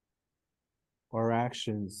our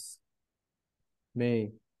actions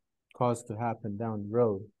may cause to happen down the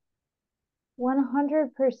road.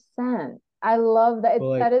 100%. I love that.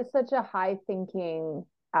 But That is such a high thinking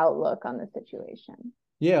outlook on the situation.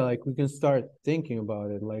 yeah, like we can start thinking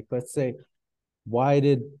about it. Like, let's say, why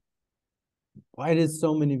did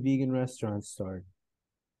so many vegan restaurants start?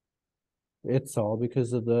 It's all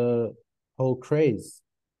because of the whole craze.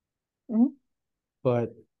 Mhm.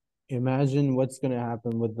 But imagine what's gonna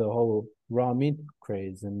happen with the whole raw meat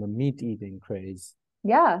craze and the meat eating craze.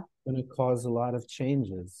 Yeah. It's gonna cause a lot of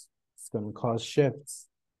changes. It's gonna cause shifts.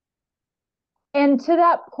 And to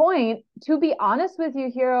that point, to be honest with you,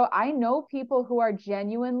 Hero, I know people who are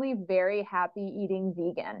genuinely very happy eating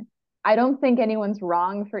vegan. I don't think anyone's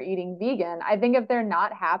wrong for eating vegan. I think if they're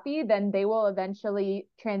not happy, then they will eventually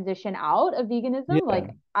transition out of veganism. Yeah. Like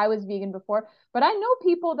I was vegan before, but I know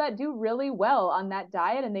people that do really well on that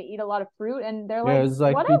diet and they eat a lot of fruit and they're Yeah, like, it's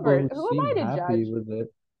like people whatever, who who am seem I to happy judge? with it.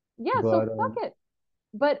 Yeah, so But fuck it.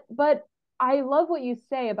 But I love what you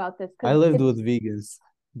say about this I because lived it's with vegans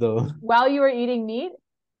though. while you were eating meat.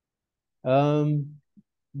 Um,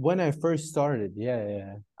 when I first started, yeah,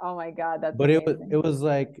 yeah. Oh my God, that's But it amazing. was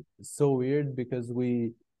like so weird because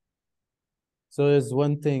so there's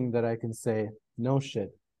one thing that I can say, no shit,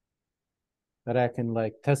 that I can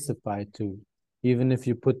like testify to, even if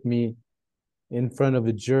you put me in front of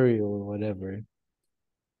a jury or whatever.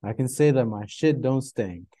 I can say that my shit don't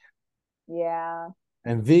stink. Yeah.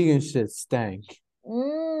 And vegan shit stank.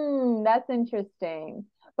 That's interesting.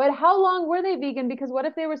 But how long were they vegan? Because what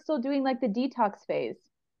if they were still doing like the detox phase?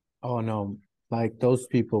 Oh no, like those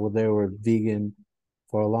people, they were vegan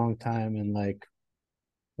for a long time and like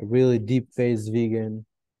a really deep phase vegan.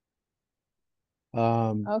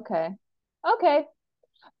 Okay. Okay.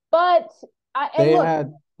 But and They look,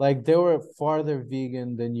 had like they were farther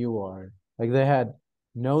vegan than you are. Like they had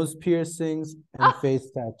nose piercings and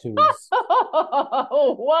face tattoos.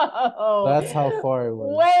 whoa. That's how far it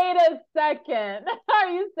was. Wait a second. Are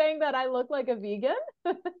you saying that I look like a vegan?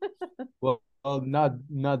 Well, not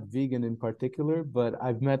vegan in particular, but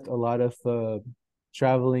I've met a lot of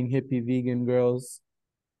traveling hippie vegan girls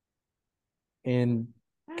in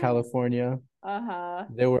California. Uh-huh.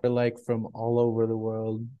 They were like from all over the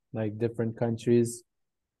world, like different countries.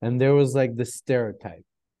 And there was like the stereotype.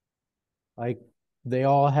 Like they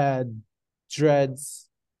all had dreads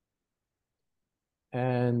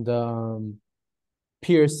and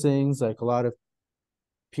piercings, like a lot of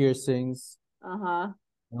piercings, Uh-huh.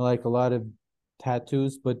 and like a lot of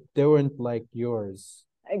tattoos, but they weren't like yours.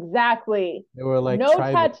 Exactly. They were like No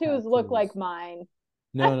tribal tattoos look like tattoos. mine.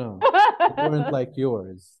 No, no, they weren't like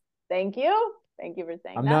yours. Thank you. Thank you for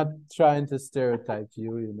saying I'm that. not trying to stereotype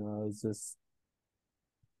you, it's just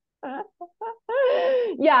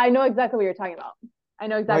Yeah, I know exactly what you're talking about. I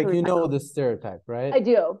know exactly like what you're talking about. the stereotype, right? I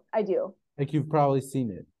do. I do. Like you've probably seen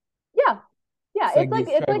it. Yeah. Yeah. It's It's like like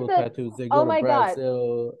these it's like tribal the tattoos. They go oh to my God.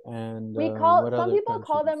 Brazil and We call what some other people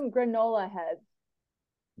call countries? them granola heads.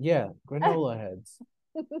 Yeah, granola heads.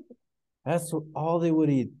 That's what all they would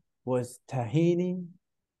eat was tahini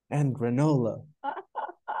and granola.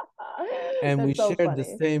 And we That's so shared the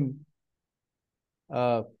funny. same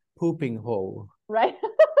uh pooping hole Right?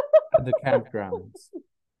 at the campgrounds.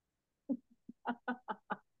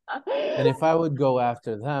 And if I would go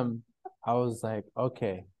after them, I was like,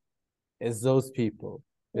 okay, it's those people.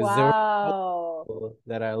 Because there were Wow. people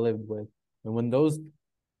that I lived with. And when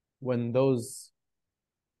those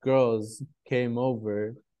girls came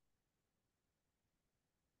over,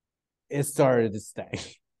 it started to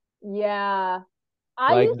stink. Yeah.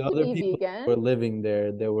 I Like used the to other be people who vegan. were living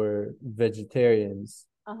there, they were vegetarians.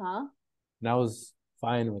 Uh-huh. And I was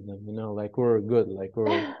fine with them, like we were good, like we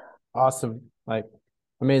were awesome, like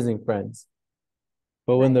amazing friends.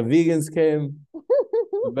 But when Nice. the vegans came,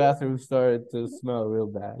 the bathroom started to smell real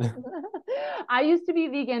bad. I used to be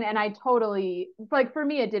vegan and I totally like for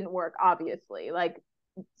me it didn't work obviously. Like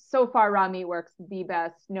so far raw meat works the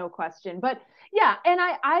best, no question. But yeah, and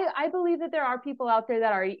I believe that there are people out there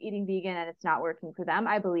that are eating vegan and it's not working for them.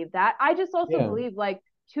 I believe that. I just also Yeah. believe like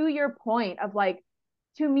to your point of like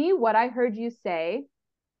to me what I heard you say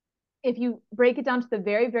if you break it down to the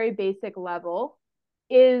very, very basic level,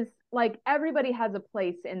 is like everybody has a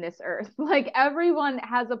place in this earth. Like everyone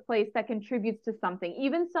has a place that contributes to something,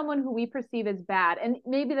 even someone who we perceive as bad. And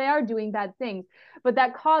maybe they are doing bad things, but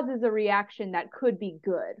that causes a reaction that could be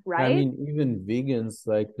good, I right? mean, even vegans,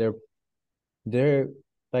 like they're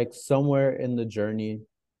like somewhere in the journey.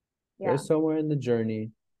 They're Yeah. somewhere in the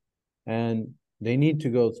journey, and they need to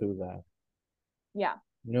go through that. Yeah.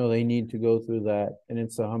 They need to go through that, and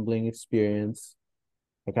it's a humbling experience.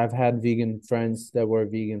 Like I've had vegan friends that were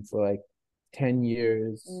vegan for like 10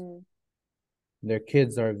 years. Mm. Their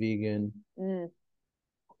kids are vegan, Mm.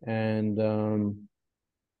 and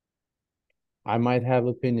I might have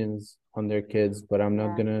opinions on their kids, but I'm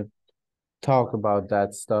not Yeah. gonna talk about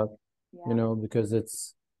that stuff, Yeah. because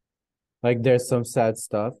it's like there's some sad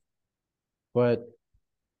stuff, but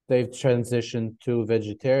they've transitioned to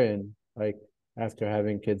vegetarian, like after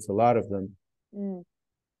having kids, a lot of them. Mm.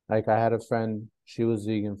 Like I had a friend, she was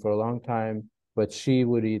vegan for a long time, but she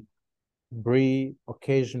would eat brie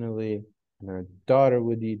occasionally, and her daughter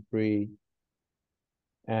would eat brie,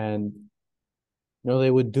 and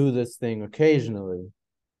they would do this thing occasionally,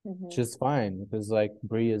 which Mm-hmm. is fine because like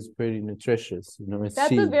brie is pretty nutritious. It's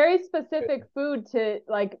That's a cheese. very specific food to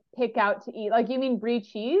like pick out to eat. Like you mean brie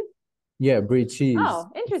cheese? Yeah, brie cheese. Oh,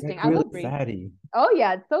 It's interesting. like I really love brie. fatty. Oh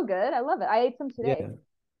yeah, it's so good. I love it. I ate some today. Yeah.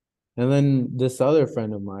 And then this other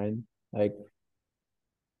friend of mine, like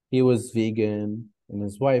he was vegan and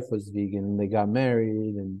his wife was vegan and they got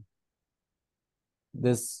married, and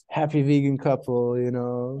this happy vegan couple,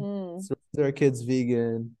 Mm. their kids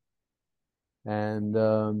vegan. And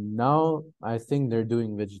now I think they're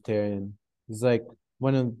doing vegetarian. It's like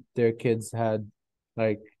one of their kids had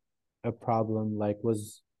like a problem, like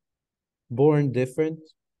was born different.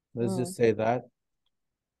 Let's Mm. just say that.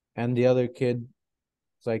 And the other kid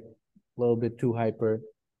is like a little bit too hyper.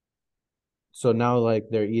 So now like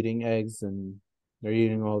they're eating eggs and they're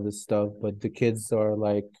eating all this stuff, but the kids are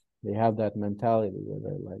like they have that mentality where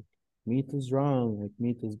they're like, meat is wrong, like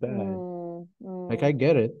meat is bad. Mm. Like Mm. I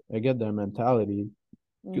get it. I get their mentality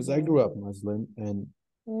because I Mm-hmm. grew up Muslim, and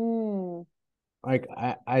Mm. like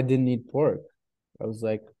I didn't eat pork. I was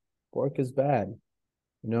like, pork is bad,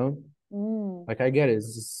 you know? Mm. Like I get it.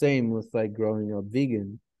 It's the same with like growing up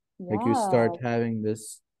vegan. Like you Yeah. start having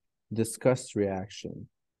this disgust reaction.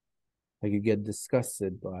 Like you get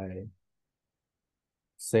disgusted by,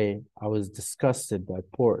 say, I was disgusted by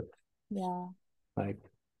pork. Yeah. Like,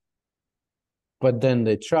 but then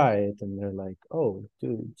they try it and they're like, oh,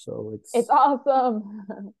 dude, so It's it's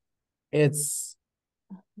awesome. it's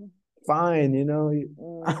fine,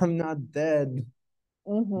 Mm. I'm not dead.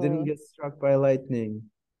 Didn't Mm-hmm. get struck by lightning.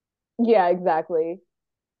 Yeah, exactly.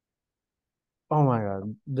 Oh my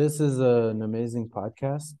God. This is an amazing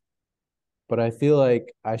podcast, but I feel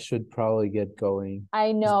like I should probably get going.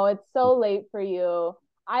 I know it's so late for you.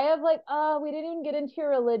 I have like, we didn't even get into your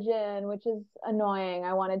religion, which is annoying.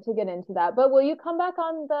 I wanted to get into that. But will you come back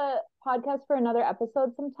on the podcast for another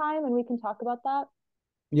episode sometime and we can talk about that?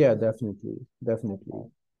 Yeah, definitely. Definitely. Okay.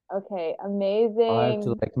 Okay, I'll have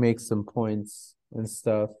to amazing. like make some points and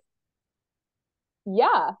stuff.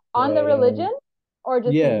 Yeah, on the But religion or just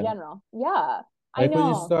in yeah, general? Yeah, I like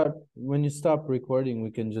know. when you stop recording,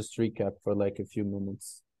 we can just recap for like a few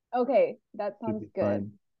minutes. Okay, that Should sounds be good.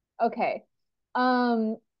 fine. Okay.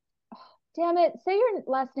 Um, damn it. Say your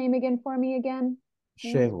last name again for me again.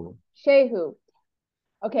 Shehu. Shehu.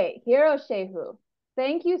 Okay, Hiro Shehu.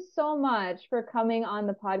 Thank you so much for coming on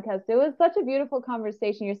the podcast. It was such a beautiful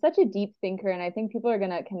conversation. You're such a deep thinker, and I think people are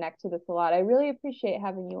going to connect to this a lot. I really appreciate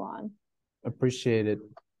having you on. Appreciate it,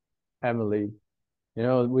 Emily.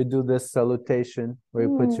 We do this salutation where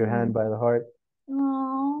you put your hand Mm. by the heart.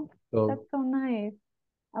 Oh, that's So so nice.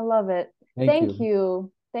 I love it. thank Thank you.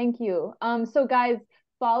 you. Thank you. So guys,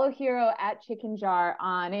 follow Hiro at Chicken Jar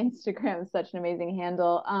on Instagram. Such an amazing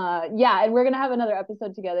handle. Yeah, and we're gonna have another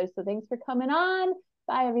episode together. So thanks for coming on.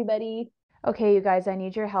 Bye everybody. Okay, you guys, I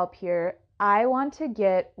need your help here. I want to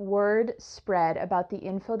get word spread about the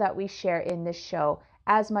info that we share in this show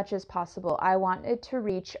as much as possible. I want it to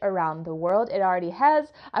reach around the world. It already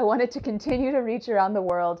has. I want it to continue to reach around the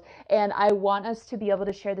world. And I want us to be able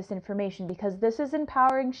to share this information because this is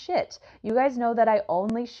empowering shit. You guys know that I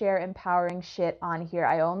only share empowering shit on here.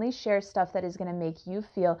 I only share stuff that is going to make you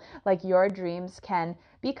feel like your dreams can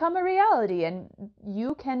become a reality and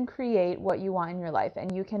you can create what you want in your life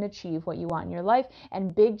and you can achieve what you want in your life,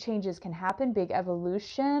 and big changes can happen, big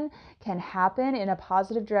evolution can happen in a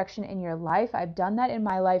positive direction in your life. I've done that in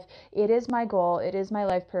my life. It is my goal, it is my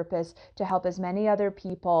life purpose to help as many other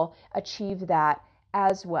people achieve that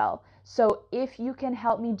as well. So if you can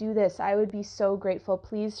help me do this, I would be so grateful.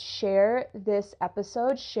 Please share this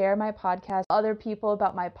episode, share my podcast, other people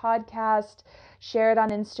about my podcast, share it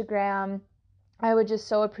on Instagram. I would just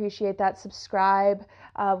so appreciate that. Subscribe,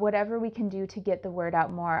 whatever we can do to get the word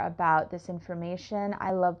out more about this information.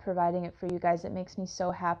 I love providing it for you guys. It makes me so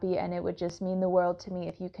happy, and it would just mean the world to me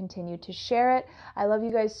if you continue to share it. I love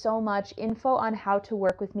you guys so much. Info on how to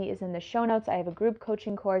work with me is in the show notes. I have a group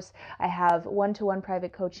coaching course. I have one-to-one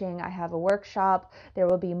private coaching. I have a workshop. There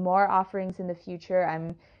will be more offerings in the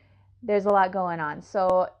future. There's a lot going on.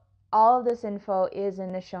 So all of this info is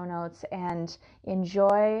in the show notes, and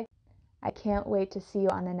enjoy. I can't wait to see you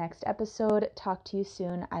on the next episode. Talk to you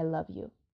soon. I love you.